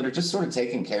people that are just sort of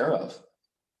taken care of.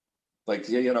 Like,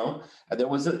 there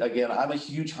was, again, I'm a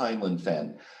huge Heinlein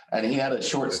fan, and he had a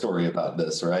short story about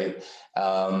this, right?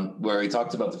 Where he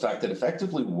talked about the fact that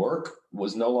effectively work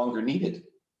was no longer needed.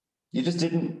 You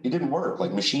didn't work.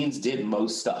 Like, machines did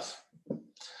most stuff.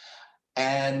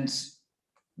 And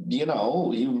you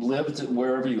lived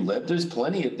wherever you lived.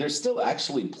 There's still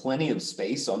actually plenty of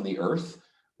space on the earth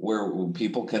where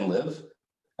people can live.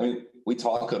 I mean, we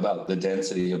talk about the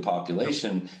density of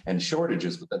population and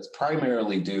shortages, but that's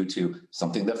primarily due to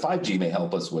something that 5G may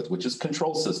help us with, which is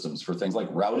control systems for things like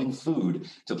routing food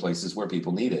to places where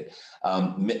people need it.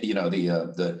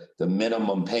 The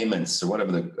minimum payments or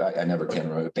whatever I never can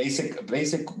remember,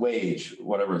 basic wage,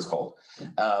 whatever it's called,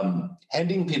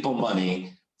 handing people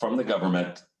money from the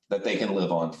government that they can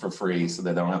live on for free so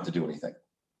they don't have to do anything.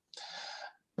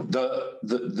 That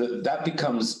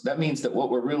means that what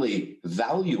we're really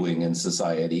valuing in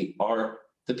society are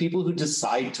the people who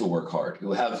decide to work hard,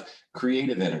 who have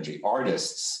creative energy,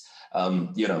 artists,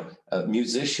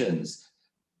 musicians,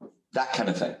 that kind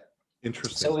of thing.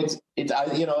 Interesting. So that's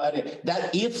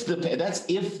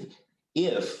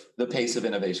if the pace of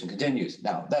innovation continues.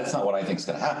 Now, that's not what I think is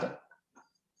going to happen.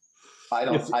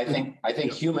 I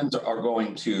think humans are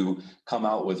going to come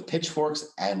out with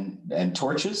pitchforks and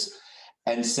torches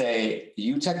and say,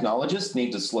 you technologists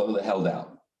need to slow the hell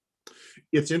down.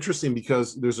 It's interesting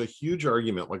because there's a huge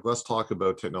argument. Like, let's talk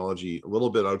about technology a little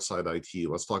bit outside IT.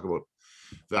 Let's talk about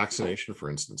vaccination,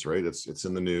 for instance, right? It's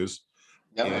in the news.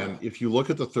 Yep. And if you look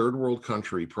at the third world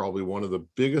country, probably one of the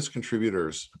biggest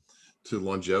contributors to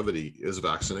longevity is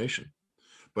vaccination.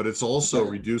 But it's also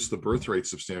reduced the birth rate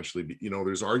substantially.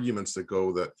 There's arguments that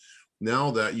go that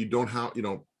now that you don't have,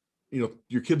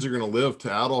 your kids are going to live to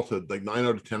adulthood, like 9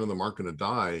 out of 10 of them aren't going to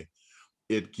die.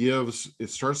 It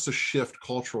starts to shift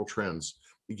cultural trends.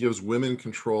 It gives women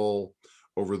control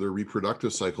over their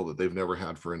reproductive cycle that they've never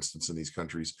had, for instance, in these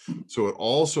countries. So it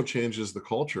also changes the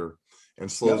culture and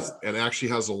slows and actually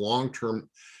has a long-term,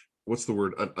 what's the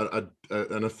word,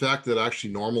 an effect that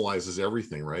actually normalizes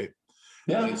everything, right?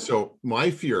 Yeah. And so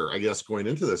my fear, I guess, going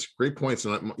into this, great points.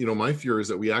 And my fear is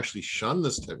that we actually shun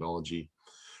this technology,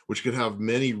 which could have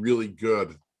many really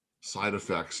good side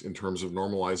effects in terms of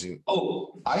normalizing.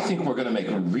 Oh, I think we're going to make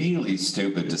really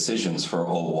stupid decisions for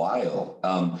a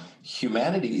while.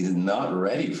 Humanity is not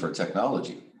ready for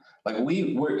technology. Like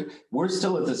we're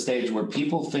still at the stage where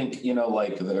people think,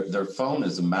 like their phone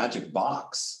is a magic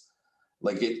box.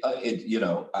 Like I've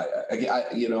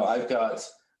got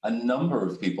a number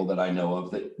of people that I know of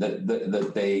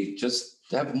that they just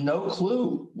have no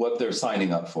clue what they're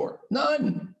signing up for.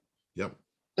 None. Yep.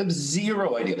 I have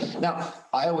zero idea. Now,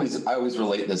 I always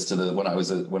relate this to when I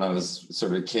was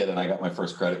sort of a kid and I got my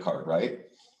first credit card, right?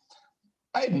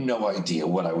 I had no idea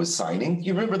what I was signing.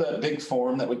 You remember that big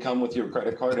form that would come with your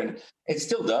credit card? And it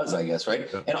still does, I guess, right?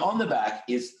 Yeah. And on the back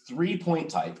is 3-point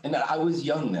type. And I was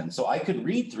young then, so I could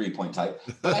read 3-point type,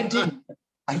 but I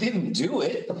didn't do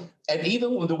it. And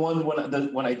even with the one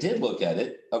when I did look at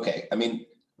it, okay, I mean,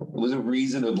 it was a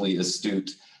reasonably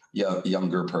astute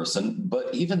younger person,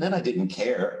 but even then I didn't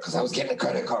care because I was getting a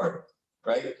credit card,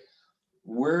 right?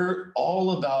 We're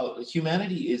all about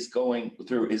humanity is going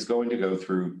to go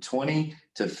through 20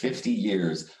 to 50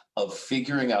 years of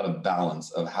figuring out a balance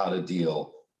of how to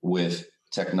deal with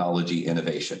technology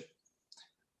innovation.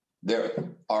 There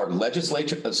are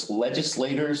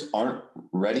legislators aren't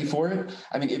ready for it.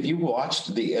 I mean, if you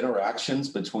watched the interactions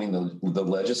between the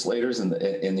legislators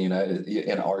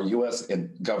in our U.S.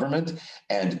 government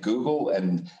and Google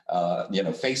and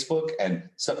Facebook and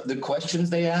stuff, the questions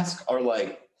they ask are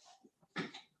like,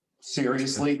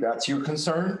 seriously, that's your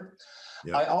concern?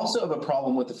 Yeah. I also have a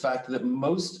problem with the fact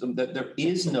that there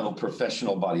is no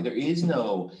professional body, there is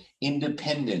no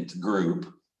independent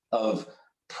group of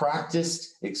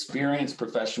practiced, experienced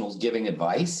professionals giving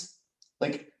advice,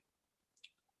 like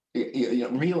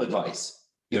real advice.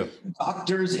 Yeah.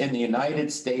 Doctors in the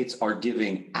United States are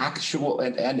giving actual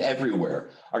and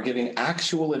everywhere are giving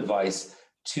actual advice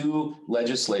to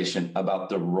legislation about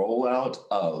the rollout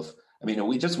of. I mean,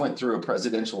 we just went through a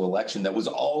presidential election that was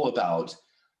all about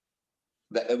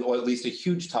that, or at least a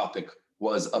huge topic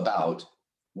was about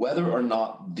whether or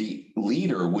not the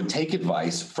leader would take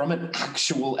advice from an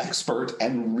actual expert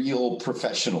and real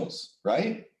professionals,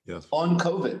 right? Yes. On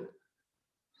COVID.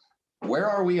 Where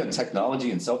are we on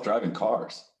technology and self-driving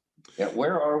cars? Yeah,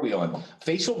 where are we on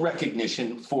facial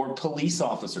recognition for police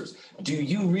officers? Do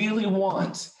you really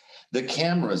want the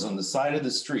cameras on the side of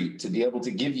the street to be able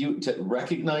to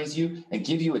recognize you and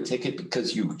give you a ticket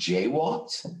because you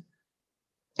jaywalked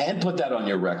and put that on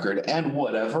your record and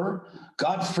whatever?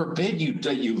 God forbid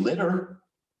you litter.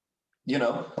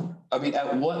 I mean,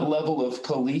 at what level of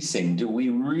policing do we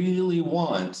really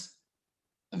want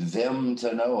them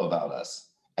to know about us?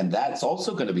 And that's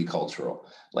also going to be cultural.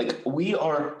 Like, we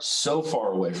are so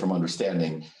far away from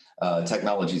understanding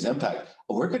technology's impact.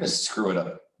 We're going to screw it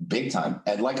up big time.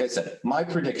 And like I said, my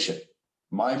prediction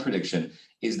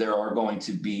is there are going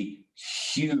to be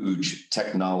huge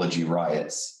technology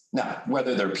riots. Now,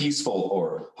 whether they're peaceful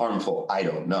or harmful, I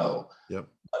don't know. Yep.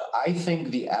 But I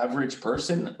think the average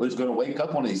person is going to wake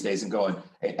up one of these days and go,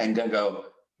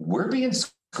 we're being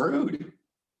screwed.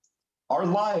 Our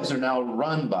lives are now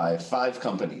run by 5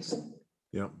 companies.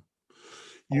 Yeah.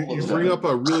 You bring up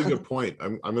a really good point.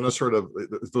 I'm going to sort of,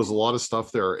 there's a lot of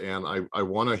stuff there, and I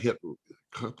want to hit,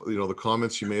 the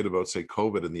comments you made about, say,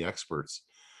 COVID and the experts.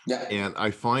 Yeah. And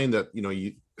I find that,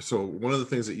 so one of the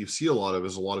things that you see a lot of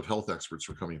is a lot of health experts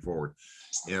are coming forward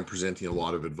and presenting a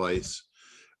lot of advice.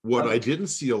 What I didn't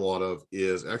see a lot of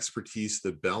is expertise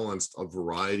that balanced a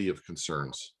variety of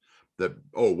concerns. That,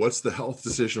 what's the health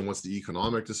decision? What's the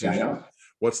economic decision? Yeah.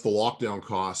 What's the lockdown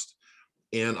cost?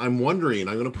 And I'm wondering,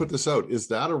 I'm going to put this out, is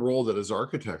that a role that as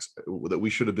architects that we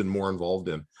should have been more involved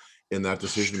in that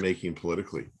decision-making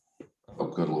politically? Oh,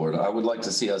 good Lord. I would like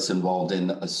to see us involved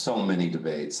in so many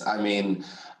debates. I mean,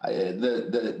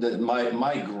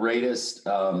 my greatest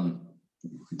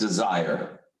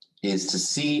desire is to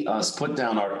see us put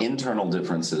down our internal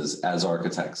differences as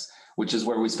architects, which is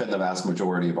where we spend the vast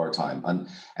majority of our time. And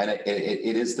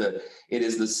it is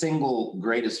the single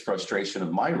greatest frustration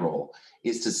of my role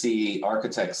is to see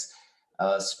architects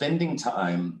spending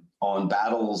time on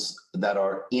battles that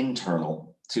are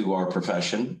internal to our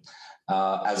profession,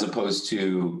 as opposed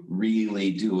to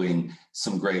really doing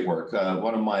some great work.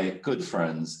 One of my good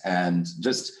friends and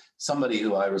just somebody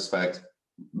who I respect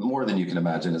more than you can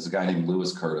imagine is a guy named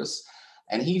Lewis Curtis.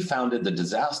 And he founded the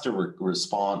disaster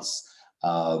response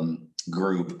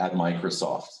group at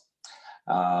Microsoft.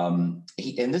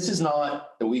 And this is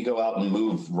not that we go out and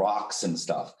move rocks and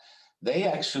stuff. They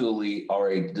actually are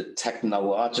a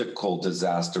technological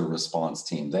disaster response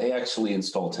team. They actually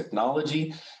install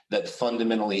technology that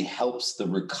fundamentally helps the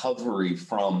recovery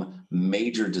from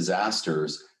major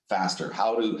disasters faster.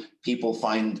 How do people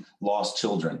find lost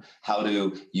children? How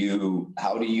do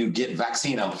you get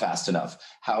vaccine out fast enough?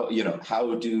 How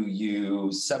do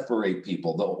you separate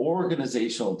people? The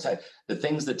organizational the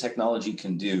things that technology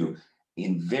can do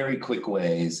in very quick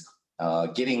ways,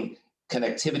 getting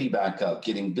connectivity back up,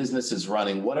 getting businesses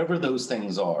running, whatever those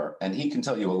things are. And he can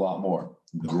tell you a lot more.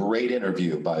 Great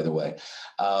interview, by the way.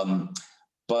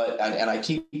 But I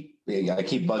keep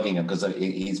bugging him because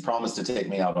he's promised to take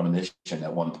me out on a mission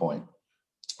at one point.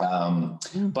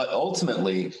 But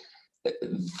ultimately,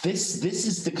 this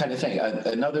is the kind of thing.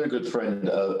 Another good friend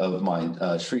of mine,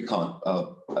 Shrikant,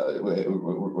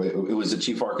 it was a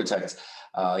chief architect.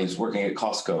 He's working at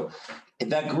Costco.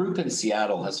 That group in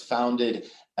Seattle has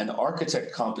founded an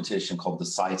architect competition called the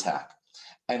SciTAC.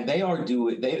 And they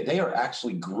are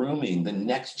actually grooming the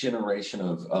next generation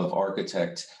of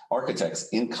architects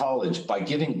in college by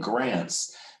giving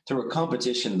grants through a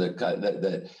competition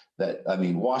that I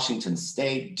mean, Washington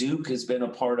State, Duke has been a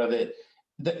part of it.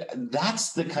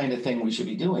 That's the kind of thing we should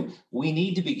be doing. We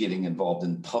need to be getting involved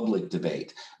in public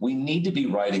debate. We need to be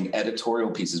writing editorial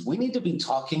pieces. We need to be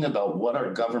talking about what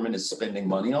our government is spending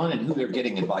money on and who they're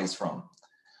getting advice from.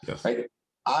 Yes. Right?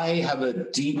 I have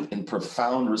a deep and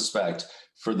profound respect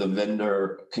for the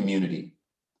vendor community.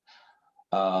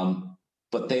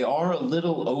 But they are a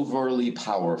little overly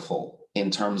powerful in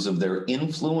terms of their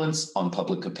influence on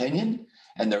public opinion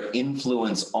and their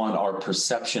influence on our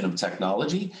perception of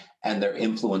technology and their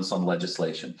influence on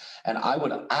legislation. And I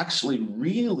would actually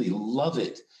really love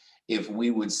it if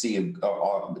we would see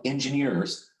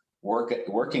engineers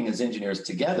working as engineers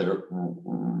together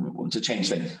to change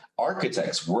things,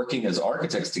 architects working as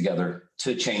architects together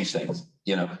to change things,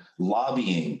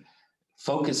 lobbying,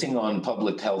 focusing on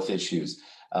public health issues.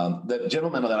 The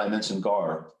gentleman that I mentioned,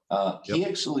 Gar, he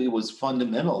actually was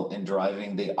fundamental in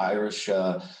driving the Irish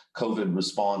COVID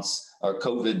response or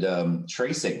COVID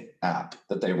tracing app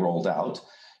that they rolled out.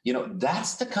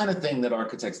 That's the kind of thing that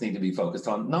architects need to be focused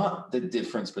on, not the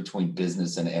difference between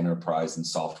business and enterprise and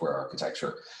software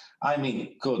architecture. I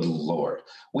mean, good Lord,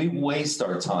 we waste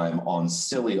our time on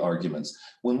silly arguments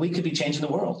when we could be changing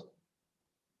the world.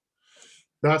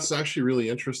 That's actually really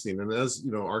interesting. And as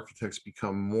architects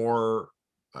become more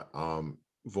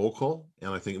vocal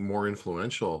and I think more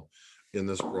influential in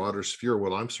this broader sphere,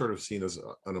 what I'm sort of seeing as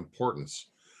an importance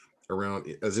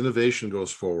around as innovation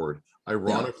goes forward,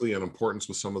 ironically, an importance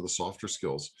with some of the softer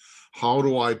skills. How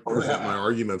do I present my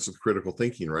arguments with critical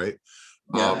thinking, right?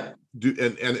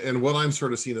 And what I'm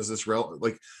sort of seeing is this,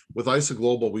 like with ISA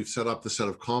Global, we've set up the set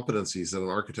of competencies that an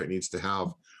architect needs to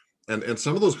have. And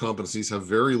some of those competencies have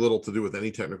very little to do with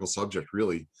any technical subject,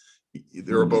 really.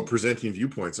 They're about presenting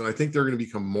viewpoints. And I think they're going to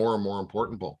become more and more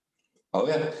important, Paul. Oh,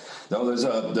 yeah. No, there's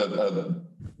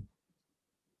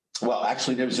well,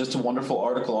 actually, there's just a wonderful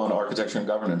article on architecture and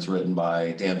governance written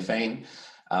by Dan Fain,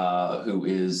 who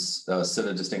is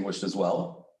CITA distinguished as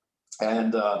well.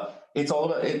 And it's all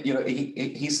about it.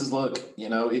 He says, look,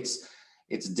 it's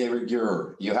de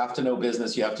rigueur. You have to know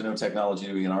business. You have to know technology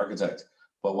to be an architect.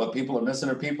 But what people are missing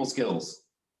are people skills.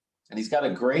 And he's got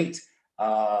a great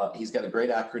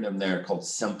acronym there called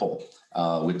SIMPLE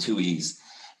with 2 E's.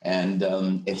 And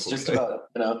it's just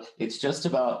about, it's just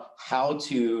about how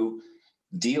to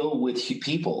deal with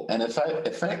people and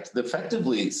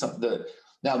effectively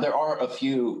now there are a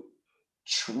few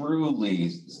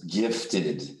truly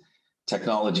gifted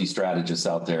technology strategists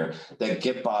out there that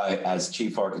get by as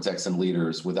chief architects and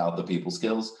leaders without the people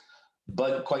skills.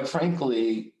 But quite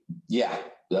frankly,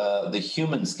 the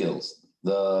human skills,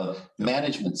 the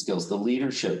management skills, the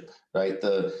leadership, right?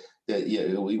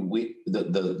 We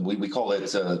call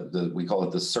it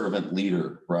the servant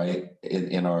leader, right?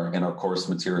 In our course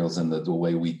materials and the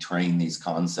way we train these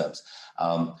concepts,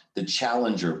 the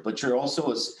challenger. But you're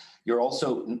also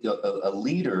a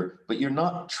leader, but you're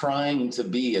not trying to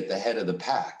be at the head of the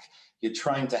pack. You're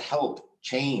trying to help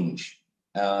change,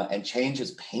 and change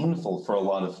is painful for a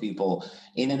lot of people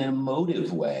in an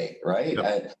emotive way, right?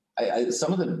 Yep.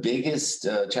 Some of the biggest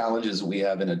challenges we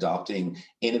have in adopting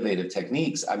innovative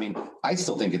techniques, I mean, I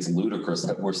still think it's ludicrous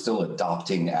that we're still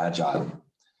adopting Agile.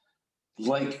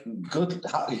 How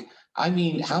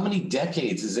many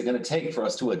decades is it going to take for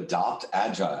us to adopt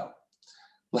Agile?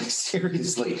 Like,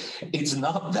 seriously, it's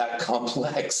not that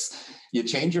complex. You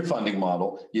change your funding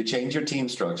model, you change your team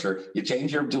structure, you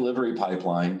change your delivery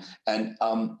pipeline, and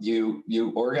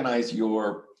you organize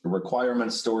your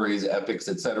requirements, stories, epics,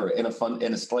 et cetera, in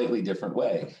a slightly different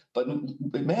way. But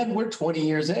man, we're 20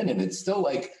 years in and it's still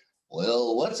like,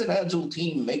 well, what's an agile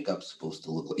team makeup supposed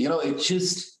to look like? It's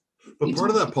just. But part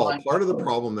of that, Paul, part of the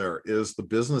problem there is the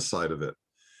business side of it.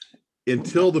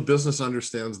 Until the business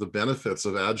understands the benefits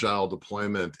of agile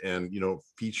deployment and,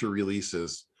 feature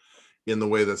releases in the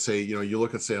way that, say, you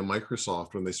look at, say, a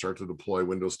Microsoft when they start to deploy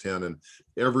Windows 10 and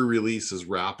every release is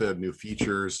rapid, new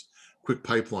features, quick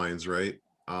pipelines, right?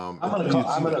 I'm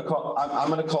gonna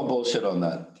call bullshit on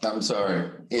that. I'm sorry.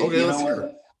 Okay, let's hear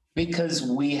it. Because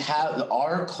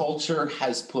our culture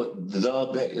has put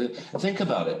think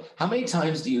about it. How many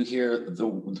times do you hear the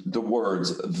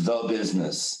words the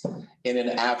business in an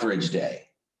average day?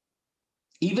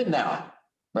 Even now,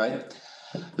 right?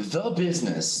 The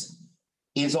business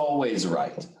is always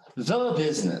right. The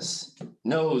business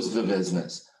knows the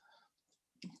business.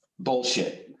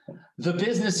 Bullshit. The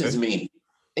business is me.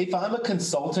 If I'm a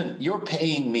consultant, you're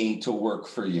paying me to work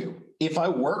for you. If I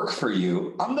work for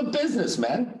you, I'm the business,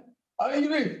 man.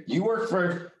 You work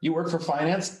for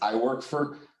finance. I work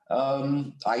for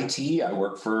IT. I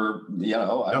work for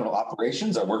I don't know,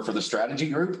 operations. I work for the strategy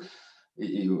group.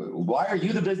 Why are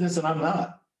you the business and I'm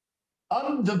not?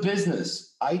 I'm the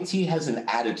business. IT has an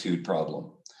attitude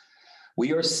problem.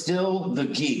 We are still the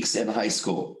geeks in high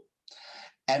school.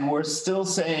 And we're still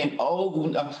saying,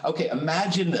 oh, okay,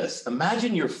 imagine this.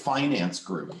 Imagine your finance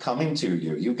group coming to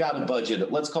you. You've got a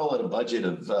budget, let's call it a budget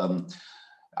of,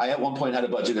 I at one point had a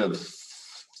budget of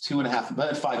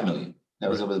 5 million. That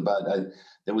was about,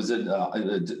 there was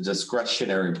a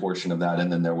discretionary portion of that.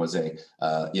 And then there was a,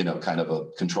 kind of a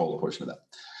control portion of that.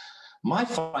 My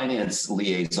finance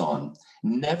liaison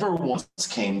never once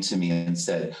came to me and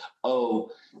said, oh,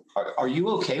 are you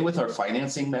okay with our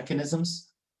financing mechanisms?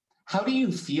 How do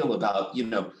you feel about,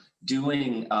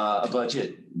 doing a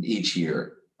budget each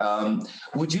year?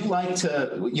 Would you like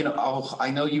to,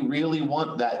 I know you really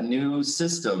want that new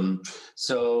system.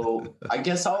 So I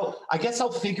guess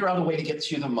I'll figure out a way to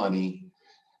get you the money.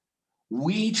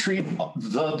 We treat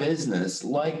the business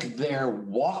like they're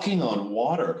walking on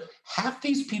water. Half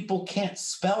these people can't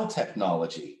spell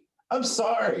technology. I'm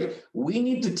sorry. We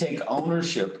need to take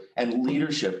ownership and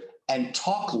leadership and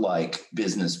talk like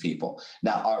business people.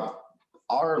 Now,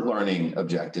 our learning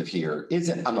objective here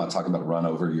isn't, I'm not talking about run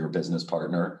over your business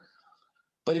partner,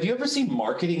 but have you ever seen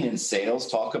marketing and sales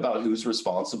talk about who's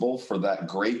responsible for that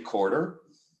great quarter?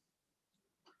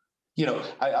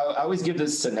 I always give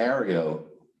this scenario.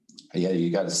 Yeah, you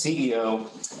got a CEO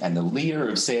and the leader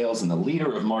of sales and the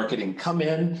leader of marketing come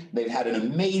in, they've had an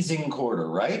amazing quarter,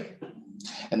 right?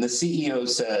 And the CEO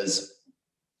says,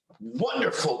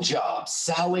 wonderful job,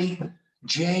 Sally,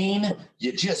 Jane,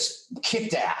 you just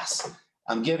kicked ass.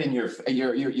 I'm giving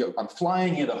I'm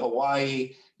flying you to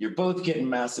Hawaii. You're both getting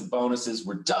massive bonuses.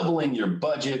 We're doubling your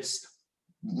budgets.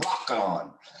 Rock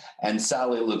on. And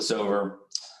Sally looks over.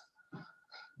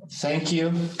 Thank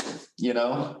you.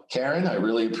 Karen, I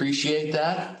really appreciate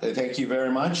that. Thank you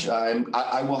very much.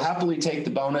 I will happily take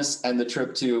the bonus and the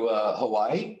trip to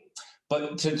Hawaii.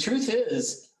 But the truth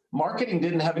is, marketing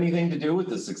didn't have anything to do with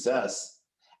the success.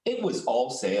 It was all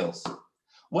sales.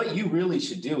 What you really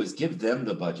should do is give them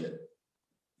the budget.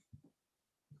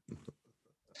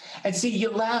 And see, you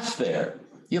laugh there.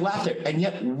 And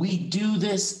yet we do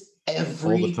this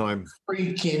every all the time,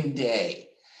 freaking day.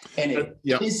 And it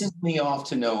pisses me off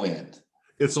to no end.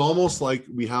 It's almost like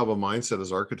we have a mindset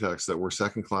as architects that we're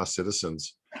second-class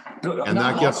citizens. And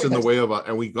that gets in the way of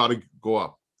and we got to go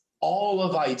up. All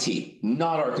of IT,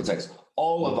 not architects,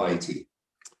 all of IT.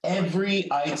 Every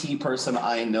IT person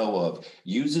I know of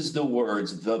uses the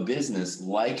words the business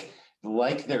like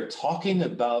they're talking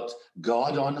about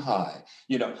God on high,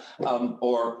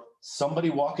 or somebody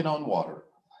walking on water.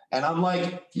 And I'm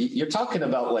like, you're talking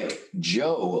about like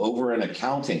Joe over in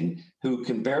accounting who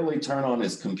can barely turn on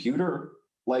his computer.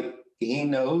 Like he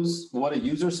knows what a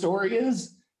user story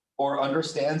is or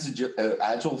understands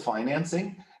agile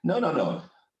financing. No.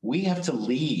 We have to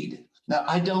lead. Now,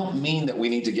 I don't mean that we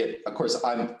need to get, of course,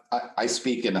 I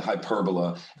speak in a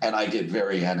hyperbola and I get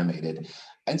very animated.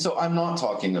 And so I'm not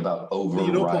talking about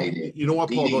overriding,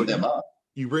 beating them up.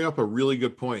 You bring up a really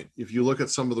good point. If you look at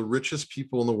some of the richest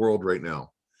people in the world right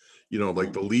now,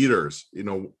 like the leaders,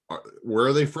 where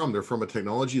are they from? They're from a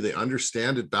technology, they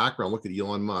understand it background. Look at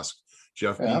Elon Musk,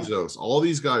 Jeff Bezos, all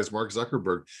these guys, Mark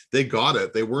Zuckerberg, they got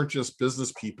it. They weren't just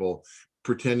business people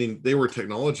pretending they were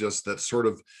technologists that sort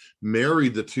of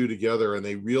married the two together, and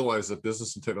they realized that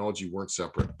business and technology weren't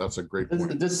separate. That's a great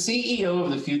point. The CEO of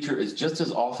the future is just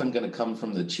as often going to come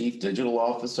from the chief digital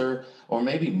officer, or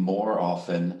maybe more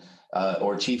often,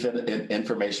 or chief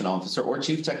information officer, or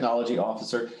chief technology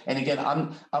officer. And again,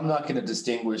 I'm not going to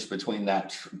distinguish between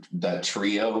that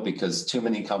trio because too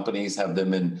many companies have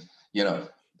them in,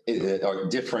 or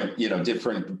different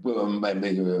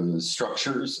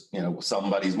structures.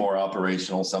 Somebody's more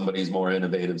operational, somebody's more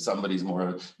innovative, somebody's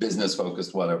more business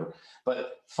focused, whatever.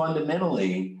 But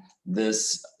fundamentally,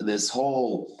 this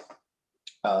whole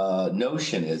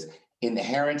notion is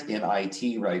inherent in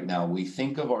IT right now. We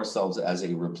think of ourselves as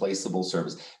a replaceable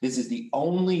service. This is the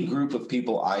only group of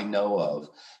people I know of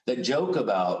that joke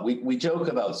about, we joke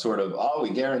about sort of, oh,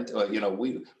 we guarantee,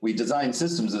 we design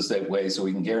systems this way so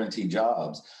we can guarantee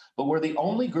jobs. But we're the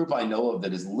only group I know of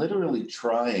that is literally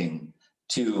trying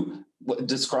to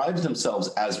describes themselves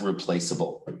as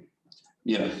replaceable.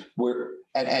 We're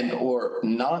or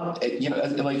not,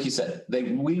 like you said,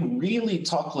 we really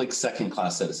talk like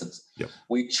second-class citizens. Yep.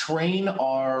 We train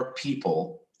our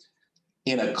people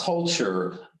in a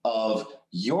culture of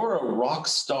you're a rock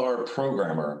star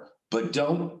programmer, but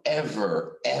don't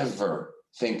ever, ever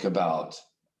think about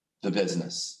the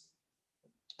business,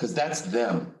 because that's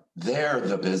them. They're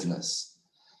the business.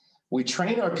 We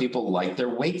train our people like they're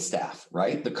wait staff,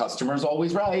 right? The customer's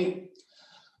always right.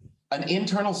 An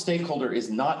internal stakeholder is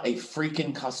not a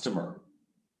freaking customer.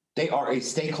 They are a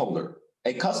stakeholder.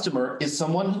 A customer is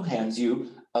someone who hands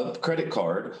you a credit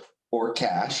card or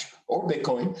cash or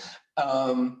Bitcoin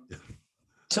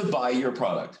to buy your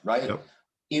product, right? Yep.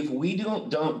 If we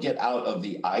don't get out of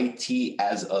the IT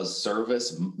as a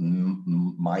service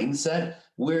mindset,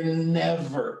 we're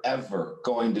never, ever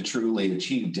going to truly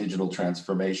achieve digital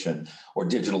transformation or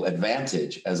digital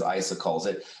advantage, as ISA calls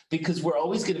it, because we're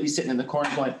always going to be sitting in the corner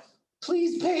going,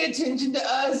 please pay attention to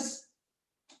us.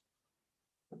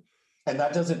 And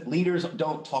that doesn't, leaders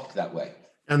don't talk that way.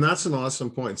 And that's an awesome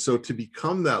point. So to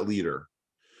become that leader,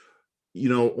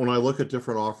 when I look at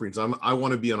different offerings, I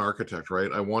want to be an architect,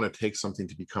 right? I want to take something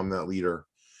to become that leader.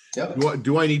 Yep.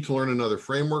 Do I need to learn another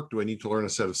framework? Do I need to learn a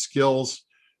set of skills?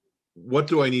 What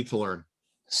do I need to learn?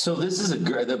 So this is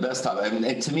the best time.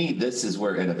 And to me, this is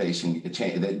where innovation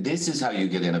change. This is how you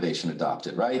get innovation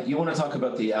adopted, right? You want to talk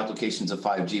about the applications of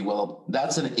 5G? Well,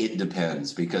 it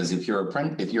depends, because if you're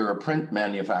a print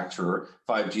manufacturer,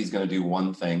 5G is going to do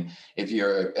one thing. If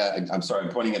you're, I'm sorry,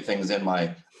 I'm pointing at things in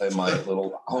my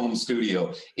little home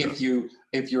studio. If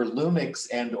you're Lumix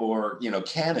and or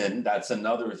Canon, that's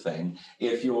another thing.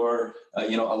 If you're a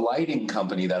lighting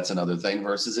company, that's another thing,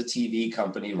 versus a TV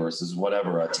company versus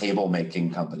whatever, a table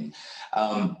making company.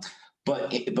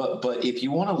 But if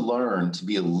you want to learn to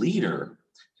be a leader,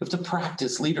 you have to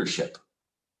practice leadership.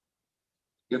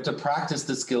 You have to practice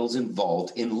the skills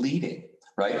involved in leading,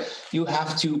 right? You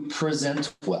have to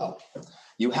present well.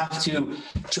 You have to.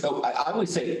 I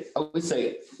always say,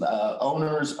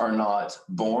 owners are not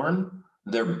born;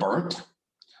 they're burnt,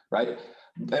 right?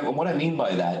 And what I mean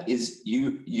by that is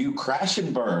you crash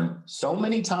and burn so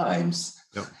many times.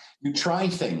 Yep. You try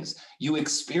things, you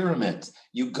experiment,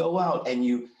 you go out and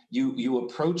you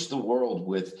approach the world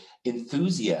with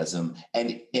enthusiasm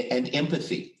and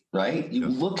empathy, right? You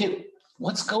look at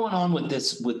what's going on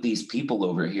with these people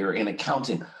over here in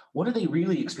accounting. What are they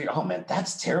really experiencing? Oh man,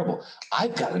 that's terrible.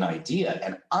 I've got an idea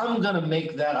and I'm going to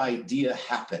make that idea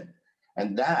happen.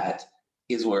 And that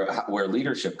is where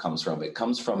leadership comes from. It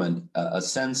comes from a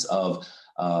sense of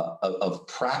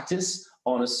practice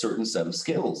on a certain set of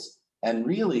skills. And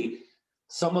really,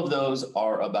 some of those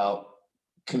are about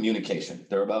communication.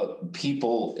 They're about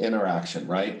people interaction,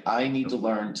 right? I need to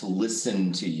learn to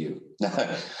listen to you.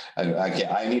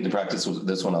 I need to practice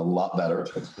this one a lot better.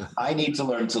 I need to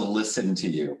learn to listen to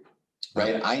you,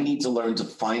 right? I need to learn to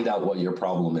find out what your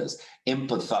problem is,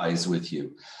 empathize with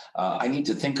you. I need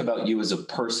to think about you as a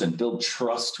person, build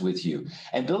trust with you.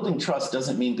 And building trust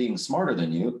doesn't mean being smarter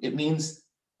than you. It means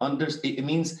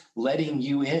letting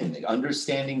you in,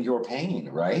 understanding your pain,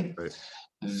 right?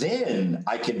 Then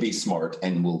I can be smart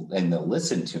and they'll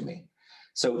listen to me.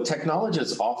 So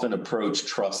technologists often approach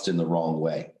trust in the wrong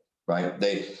way, right?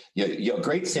 A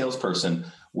great salesperson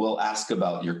will ask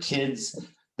about your kids.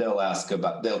 They'll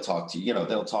talk to you,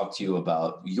 they'll talk to you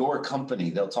about your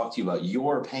company. They'll talk to you about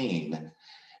your pain,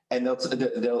 and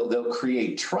they'll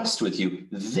create trust with you.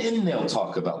 Then they'll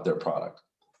talk about their product.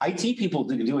 IT people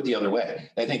do it the other way.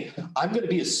 They think, I'm going to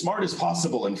be as smart as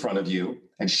possible in front of you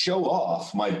and show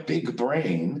off my big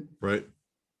brain. Right.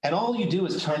 And all you do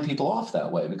is turn people off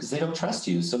that way because they don't trust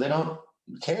you. So they don't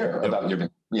care about your,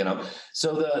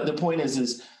 So the point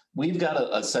is we've got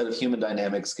a set of human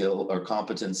dynamic skill or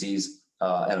competencies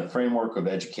and a framework of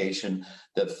education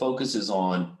that focuses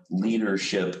on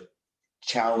leadership,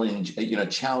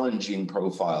 challenging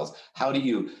profiles. How do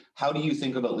you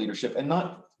think about leadership, and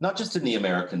not just in the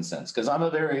American sense, because I have a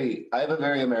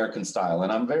very American style,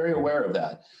 and I'm very aware of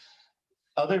that.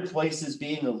 Other places,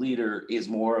 being a leader is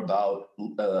more about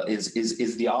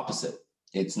is the opposite.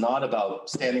 It's not about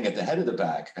standing at the head of the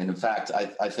pack. And in fact,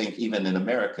 I think even in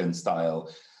American style,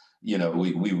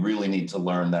 we really need to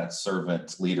learn that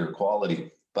servant leader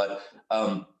quality. But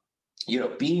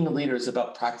being a leader is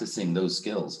about practicing those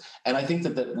skills. And I think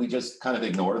that we just kind of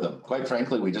ignore them. Quite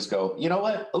frankly, we just go, you know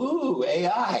what? Ooh,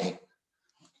 AI.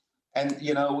 And,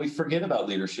 we forget about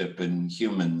leadership and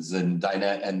humans and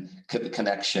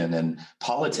connection and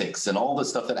politics and all the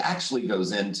stuff that actually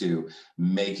goes into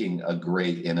making a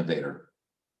great innovator.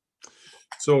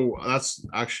 So that's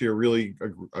actually a really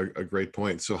a great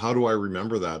point. So how do I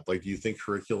remember that? Like, do you think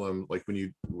curriculum, like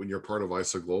when you're part of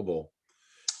ISA Global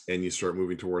and you start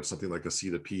moving towards something like a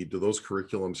C2P, do those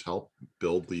curriculums help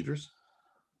build leaders?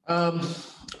 So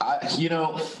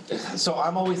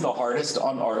I'm always the hardest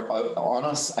on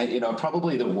us.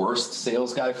 Probably the worst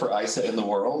sales guy for ISA in the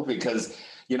world because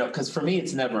for me,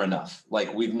 it's never enough.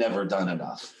 Like, we've never done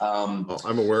enough. I'm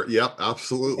aware. Yep,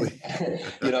 absolutely.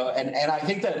 And I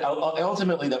think that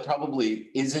ultimately that probably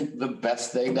isn't the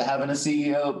best thing to have in a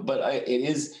CEO, but it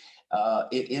is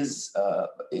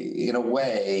in a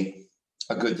way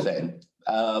a good thing.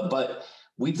 But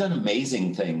we've done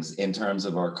amazing things in terms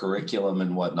of our curriculum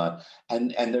and whatnot.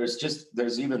 And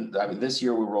there's even, this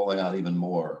year we're rolling out even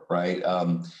more, right?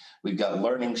 We've got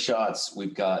learning shots,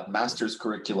 we've got master's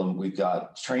curriculum, we've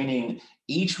got training.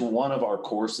 Each one of our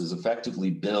courses effectively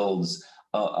builds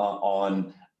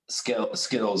on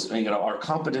skills. Our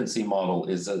competency model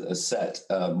is a set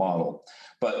model,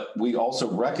 but we also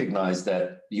recognize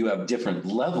that you have different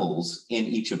levels in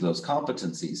each of those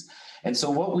competencies. And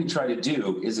so what we try to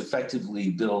do is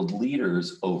effectively build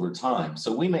leaders over time.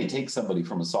 So we may take somebody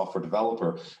from a software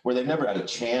developer where they've never had a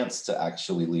chance to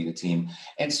actually lead a team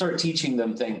and start teaching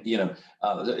them things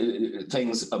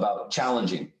about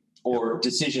challenging or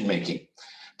decision making.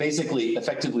 Basically,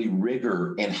 effectively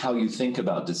rigor in how you think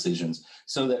about decisions.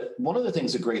 So that one of the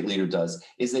things a great leader does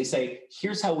is they say,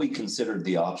 here's how we considered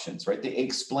the options, right? They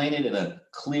explain it in a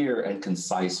clear and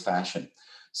concise fashion.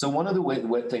 So one of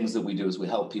the things that we do is we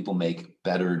help people make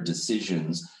better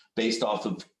decisions based off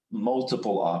of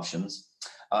multiple options,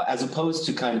 as opposed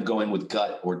to kind of going with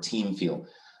gut or team feel.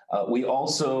 We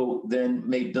also then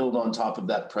may build on top of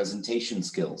that presentation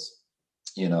skills,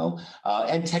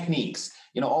 and techniques.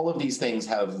 All of these things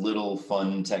have little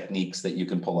fun techniques that you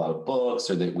can pull out of books,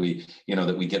 or that we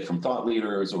get from thought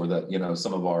leaders, or that,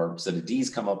 some of our set of Ds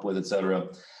come up with, et cetera.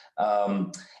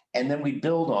 And then we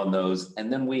build on those,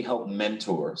 and then we help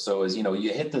mentor. So as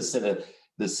you hit the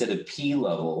CITA P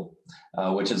level,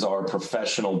 which is our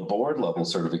professional board level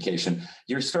certification,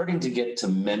 you're starting to get to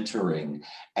mentoring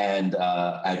and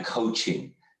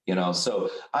coaching. So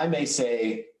I may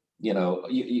say,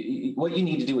 what you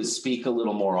need to do is speak a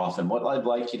little more often. What I'd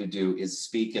like you to do is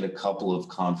speak at a couple of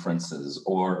conferences,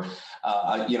 or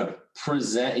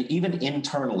present. Even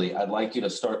internally, I'd like you to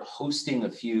start hosting a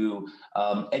few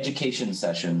education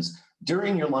sessions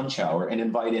during your lunch hour and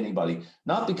invite anybody,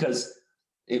 not because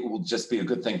it will just be a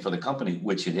good thing for the company,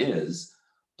 which it is,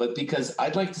 but because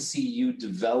I'd like to see you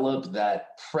develop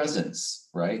that presence,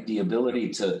 right? The ability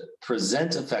to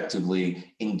present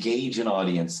effectively, engage an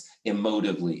audience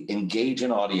emotively, engage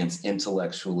an audience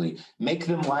intellectually, make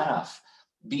them laugh,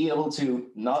 be able to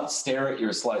not stare at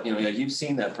your slide. You've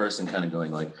seen that person kind of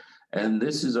going like, and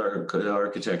this is our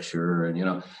architecture,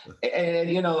 and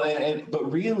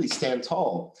but really stand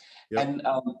tall. Yep. And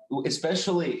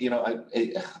especially,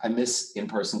 I miss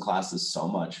in-person classes so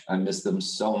much. I miss them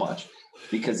so much,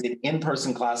 because in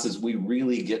in-person classes, we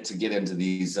really get into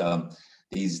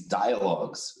these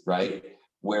dialogues, right?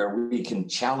 Where we can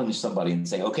challenge somebody and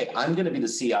say, okay, I'm going to be the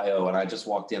CIO, and I just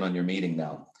walked in on your meeting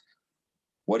now.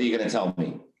 What are you going to tell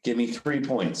me? Give me 3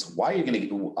 points. Why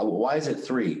is it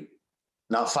 3,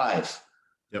 not 5?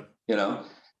 Yep.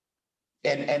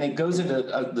 And it goes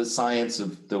into the science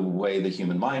of the way the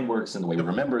human mind works and the way we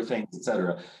remember things, et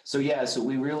cetera. So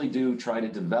we really do try to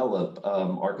develop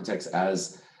architects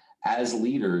as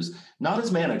leaders, not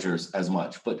as managers as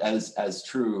much, but as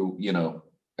true,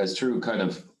 kind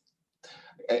of.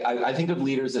 I think of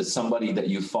leaders as somebody that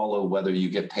you follow, whether you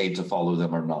get paid to follow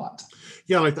them or not.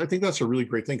 Yeah, I think that's a really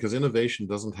great thing, because innovation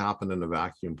doesn't happen in a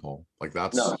vacuum, Paul. Like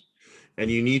that's, no. And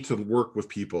you need to work with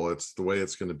people. It's the way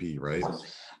it's going to be, right?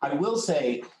 I will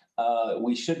say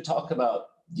we should talk about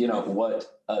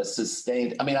what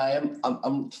sustained. I mean,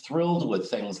 I'm thrilled with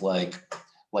things like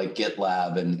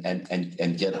GitLab and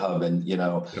GitHub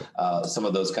and some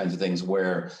of those kinds of things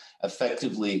where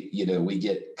effectively we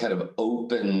get kind of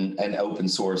open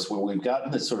source, where we've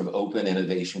gotten this sort of open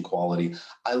innovation quality.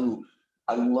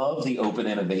 I love the open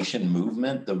innovation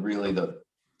movement.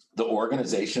 The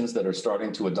organizations that are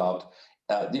starting to adopt.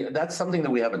 That's something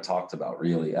that we haven't talked about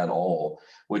really at all,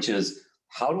 which is,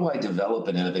 how do I develop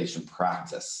an innovation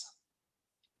practice?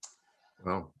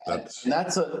 Well, that's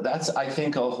I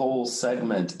think a whole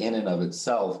segment in and of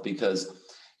itself, because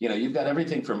you've got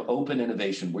everything from open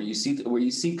innovation where you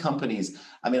see companies.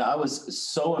 I mean, I was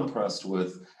so impressed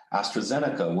with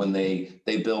AstraZeneca when they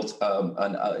built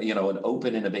an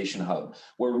open innovation hub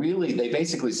where really they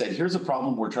basically said, here's a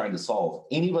problem we're trying to solve.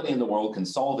 Anybody in the world can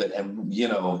solve it, and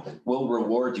we'll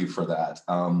reward you for that.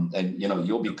 And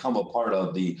you'll become a part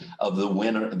of the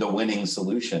winning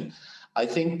solution. I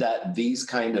think that these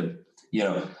kind of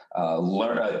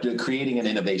creating an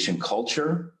innovation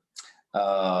culture.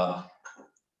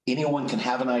 Anyone can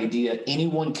have an idea.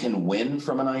 Anyone can win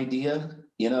from an idea.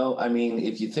 I mean,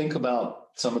 if you think about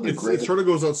some of the it sort of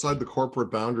goes outside the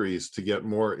corporate boundaries to get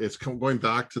more. It's going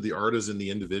back to the artisan, the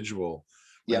individual.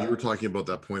 When you were talking about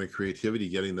that point of creativity,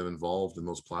 getting them involved in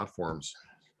those platforms.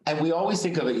 And we always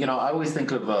think of it, I always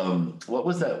think of what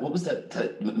was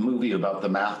that movie about the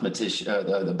mathematician,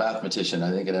 the mathematician?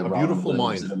 I think it had A Beautiful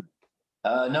Mind.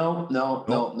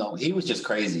 No. He was just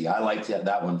crazy. I liked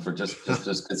that one for just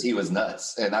because he was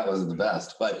nuts, and that was the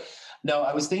best. But no,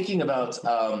 I was thinking about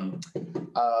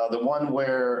the one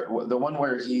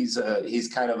where he's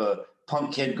kind of a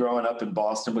punk kid growing up in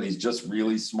Boston, but he's just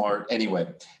really smart anyway.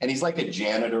 And he's like a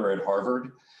janitor at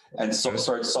Harvard, and so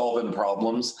starts solving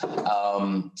problems.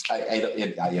 I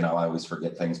always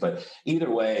forget things, but either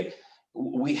way,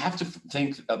 we have to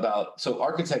think about, so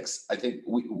architects, I think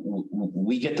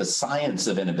we get the science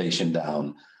of innovation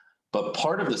down, but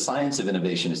part of the science of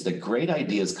innovation is that great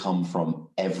ideas come from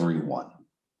everyone.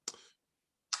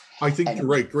 I think you're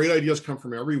right. Great ideas come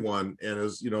from everyone. And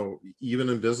as even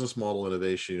in business model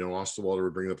innovation, Osterwalder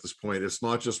would bring up this point. It's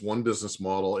not just one business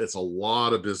model. It's a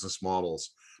lot of business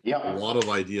models, a lot of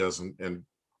ideas, and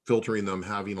filtering them,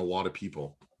 having a lot of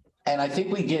people. And I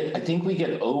think we've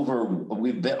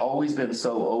always been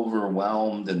so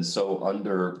overwhelmed and so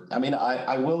under. I mean,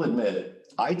 I will admit,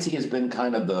 IT has been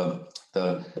kind of the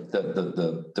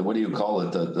what do you call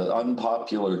it? The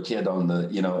unpopular kid on the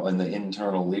on the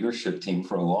internal leadership team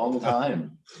for a long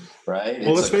time, right?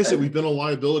 Well, let's face it, we've been a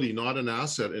liability, not an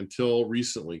asset until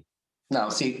recently. Now,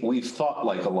 see, we've thought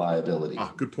like a liability.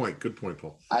 Good point,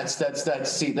 Paul.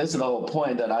 See, this is the whole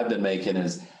point that I've been making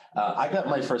is. I got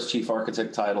my first chief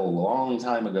architect title a long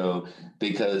time ago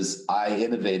because I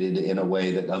innovated in a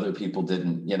way that other people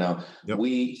didn't.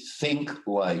 We think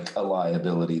like a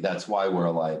liability. That's why we're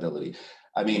a liability.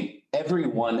 I mean,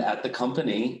 everyone at the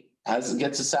company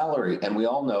gets a salary, and we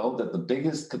all know that the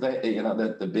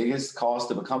biggest cost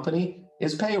of a company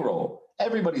is payroll.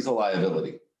 Everybody's a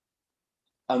liability,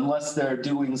 unless they're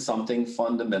doing something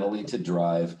fundamentally to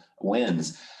drive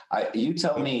wins. You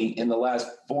tell me in the last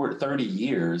 30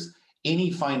 years,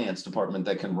 any finance department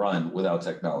that can run without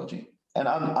technology. And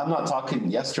I'm not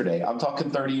talking yesterday, I'm talking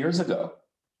 30 years ago.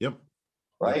 Yep.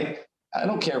 Right? I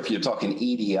don't care if you're talking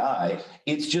EDI.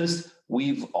 It's just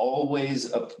we've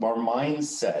always, our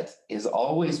mindset has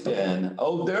always been,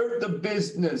 oh, they're the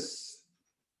business.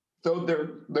 So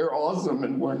they're awesome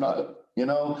and we're not,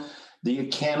 you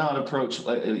cannot approach,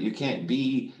 you can't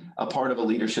be a part of a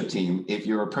leadership team if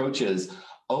your approach is,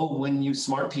 oh, when you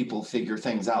smart people figure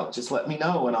things out, just let me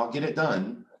know and I'll get it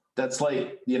done. That's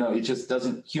like, it just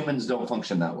doesn't, humans don't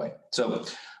function that way. So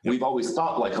we've always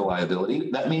thought like a liability.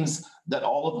 That means that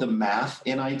all of the math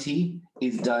in IT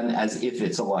is done as if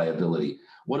it's a liability.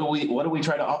 What do we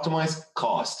try to optimize?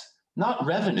 Cost, not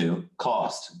revenue,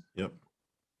 cost. Yep.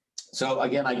 So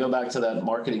again, I go back to that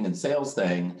marketing and sales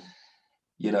thing.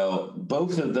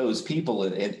 Both of those people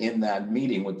in that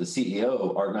meeting with the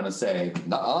CEO are going to say,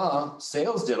 "Nah,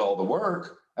 sales did all the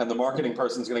work," and the marketing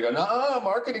person's going to go, "Nah,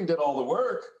 marketing did all the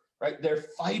work." Right? They're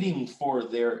fighting for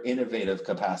their innovative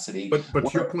capacity. But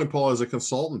to your point, Paul, as a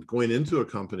consultant going into a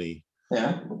company,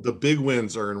 the big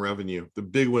wins are in revenue. The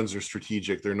big wins are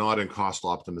strategic. They're not in cost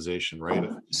optimization, right?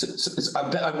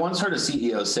 I once heard a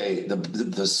CEO say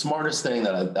the smartest thing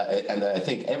that I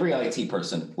think every IT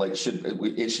person it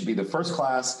should be the first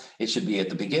class. It should be at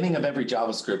the beginning of every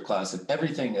JavaScript class and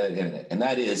everything in it. And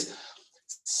that is,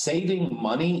 saving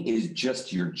money is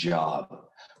just your job.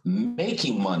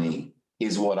 Making money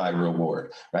is what I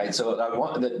reward, right? So I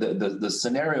want the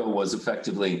scenario was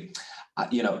effectively,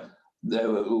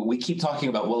 we keep talking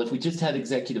about, well, if we just had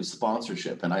executive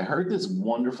sponsorship. And I heard this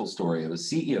wonderful story of a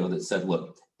CEO that said,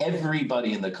 look,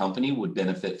 everybody in the company would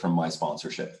benefit from my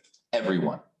sponsorship.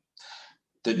 Everyone.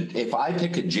 If I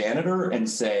pick a janitor and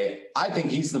say, I think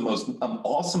he's the most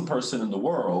awesome person in the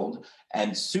world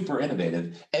and super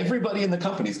innovative, everybody in the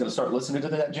company is going to start listening to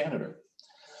that janitor.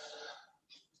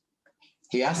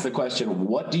 He asked the question,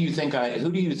 who do you think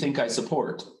I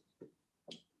support?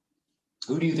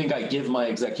 Who do you think I give my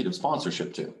executive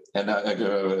sponsorship to? And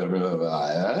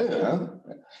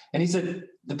and he said,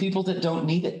 the people that don't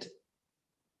need it.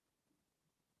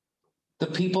 The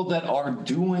people that are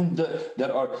doing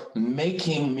that are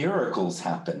making miracles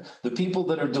happen, the people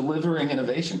that are delivering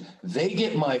innovation, they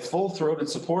get my full-throated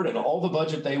support and all the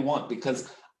budget they want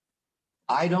because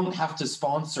I don't have to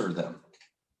sponsor them.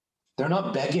 They're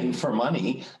not begging for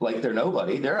money like they're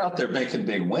nobody. They're out there making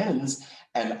big wins.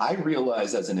 And I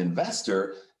realize as an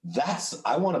investor,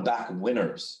 I want to back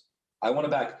winners. I want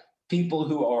to back people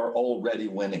who are already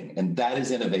winning. And that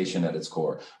is innovation at its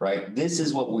core, right? This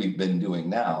is what we've been doing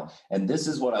now. And this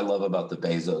is what I love about the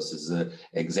Bezos'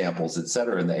 examples, et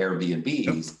cetera, and the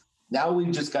Airbnbs. Yep. Now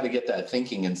we've just got to get that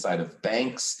thinking inside of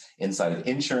banks, inside of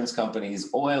insurance companies,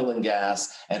 oil and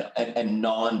gas, and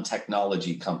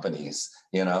non-technology companies,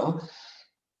 you know?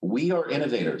 We are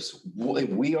innovators.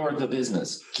 We are the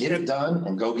business. Get it done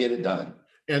and go get it done.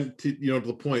 And to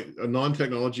the point, a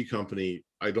non-technology company,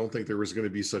 I don't think there was going to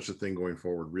be such a thing going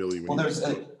forward, really. Well,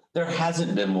 there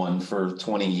hasn't been one for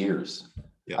 20 years.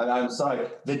 Yeah. I'm sorry.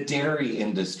 The dairy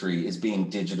industry is being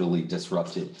digitally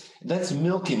disrupted. That's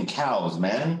milking cows,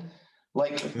 man.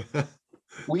 Like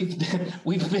we've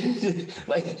been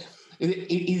like,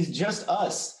 it is just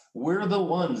us. We're the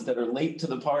ones that are late to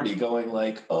the party going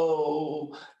like,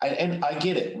 oh, and I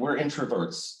get it. We're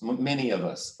introverts, many of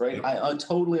us, right? Yep. I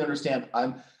totally understand.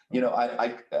 I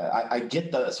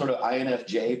get the sort of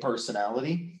INFJ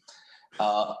personality,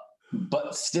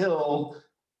 but still,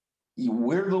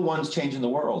 we're the ones changing the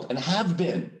world and have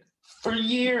been for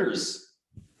years.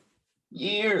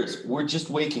 We're just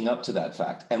waking up to that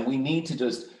fact. And we need to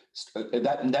just,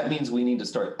 that means we need to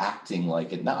start acting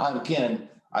like it. Now, again,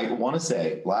 I want to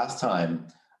say last time,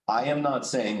 I am not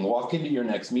saying walk into your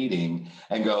next meeting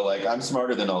and go like, I'm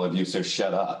smarter than all of you, so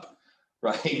shut up,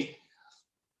 right?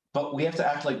 But we have to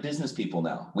act like business people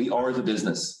now. We are the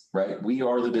business, right? We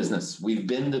are the business. We've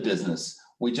been the business.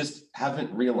 We just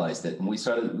haven't realized it. And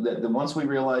once we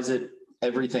realize it,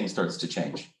 everything starts to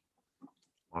change.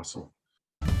 Awesome.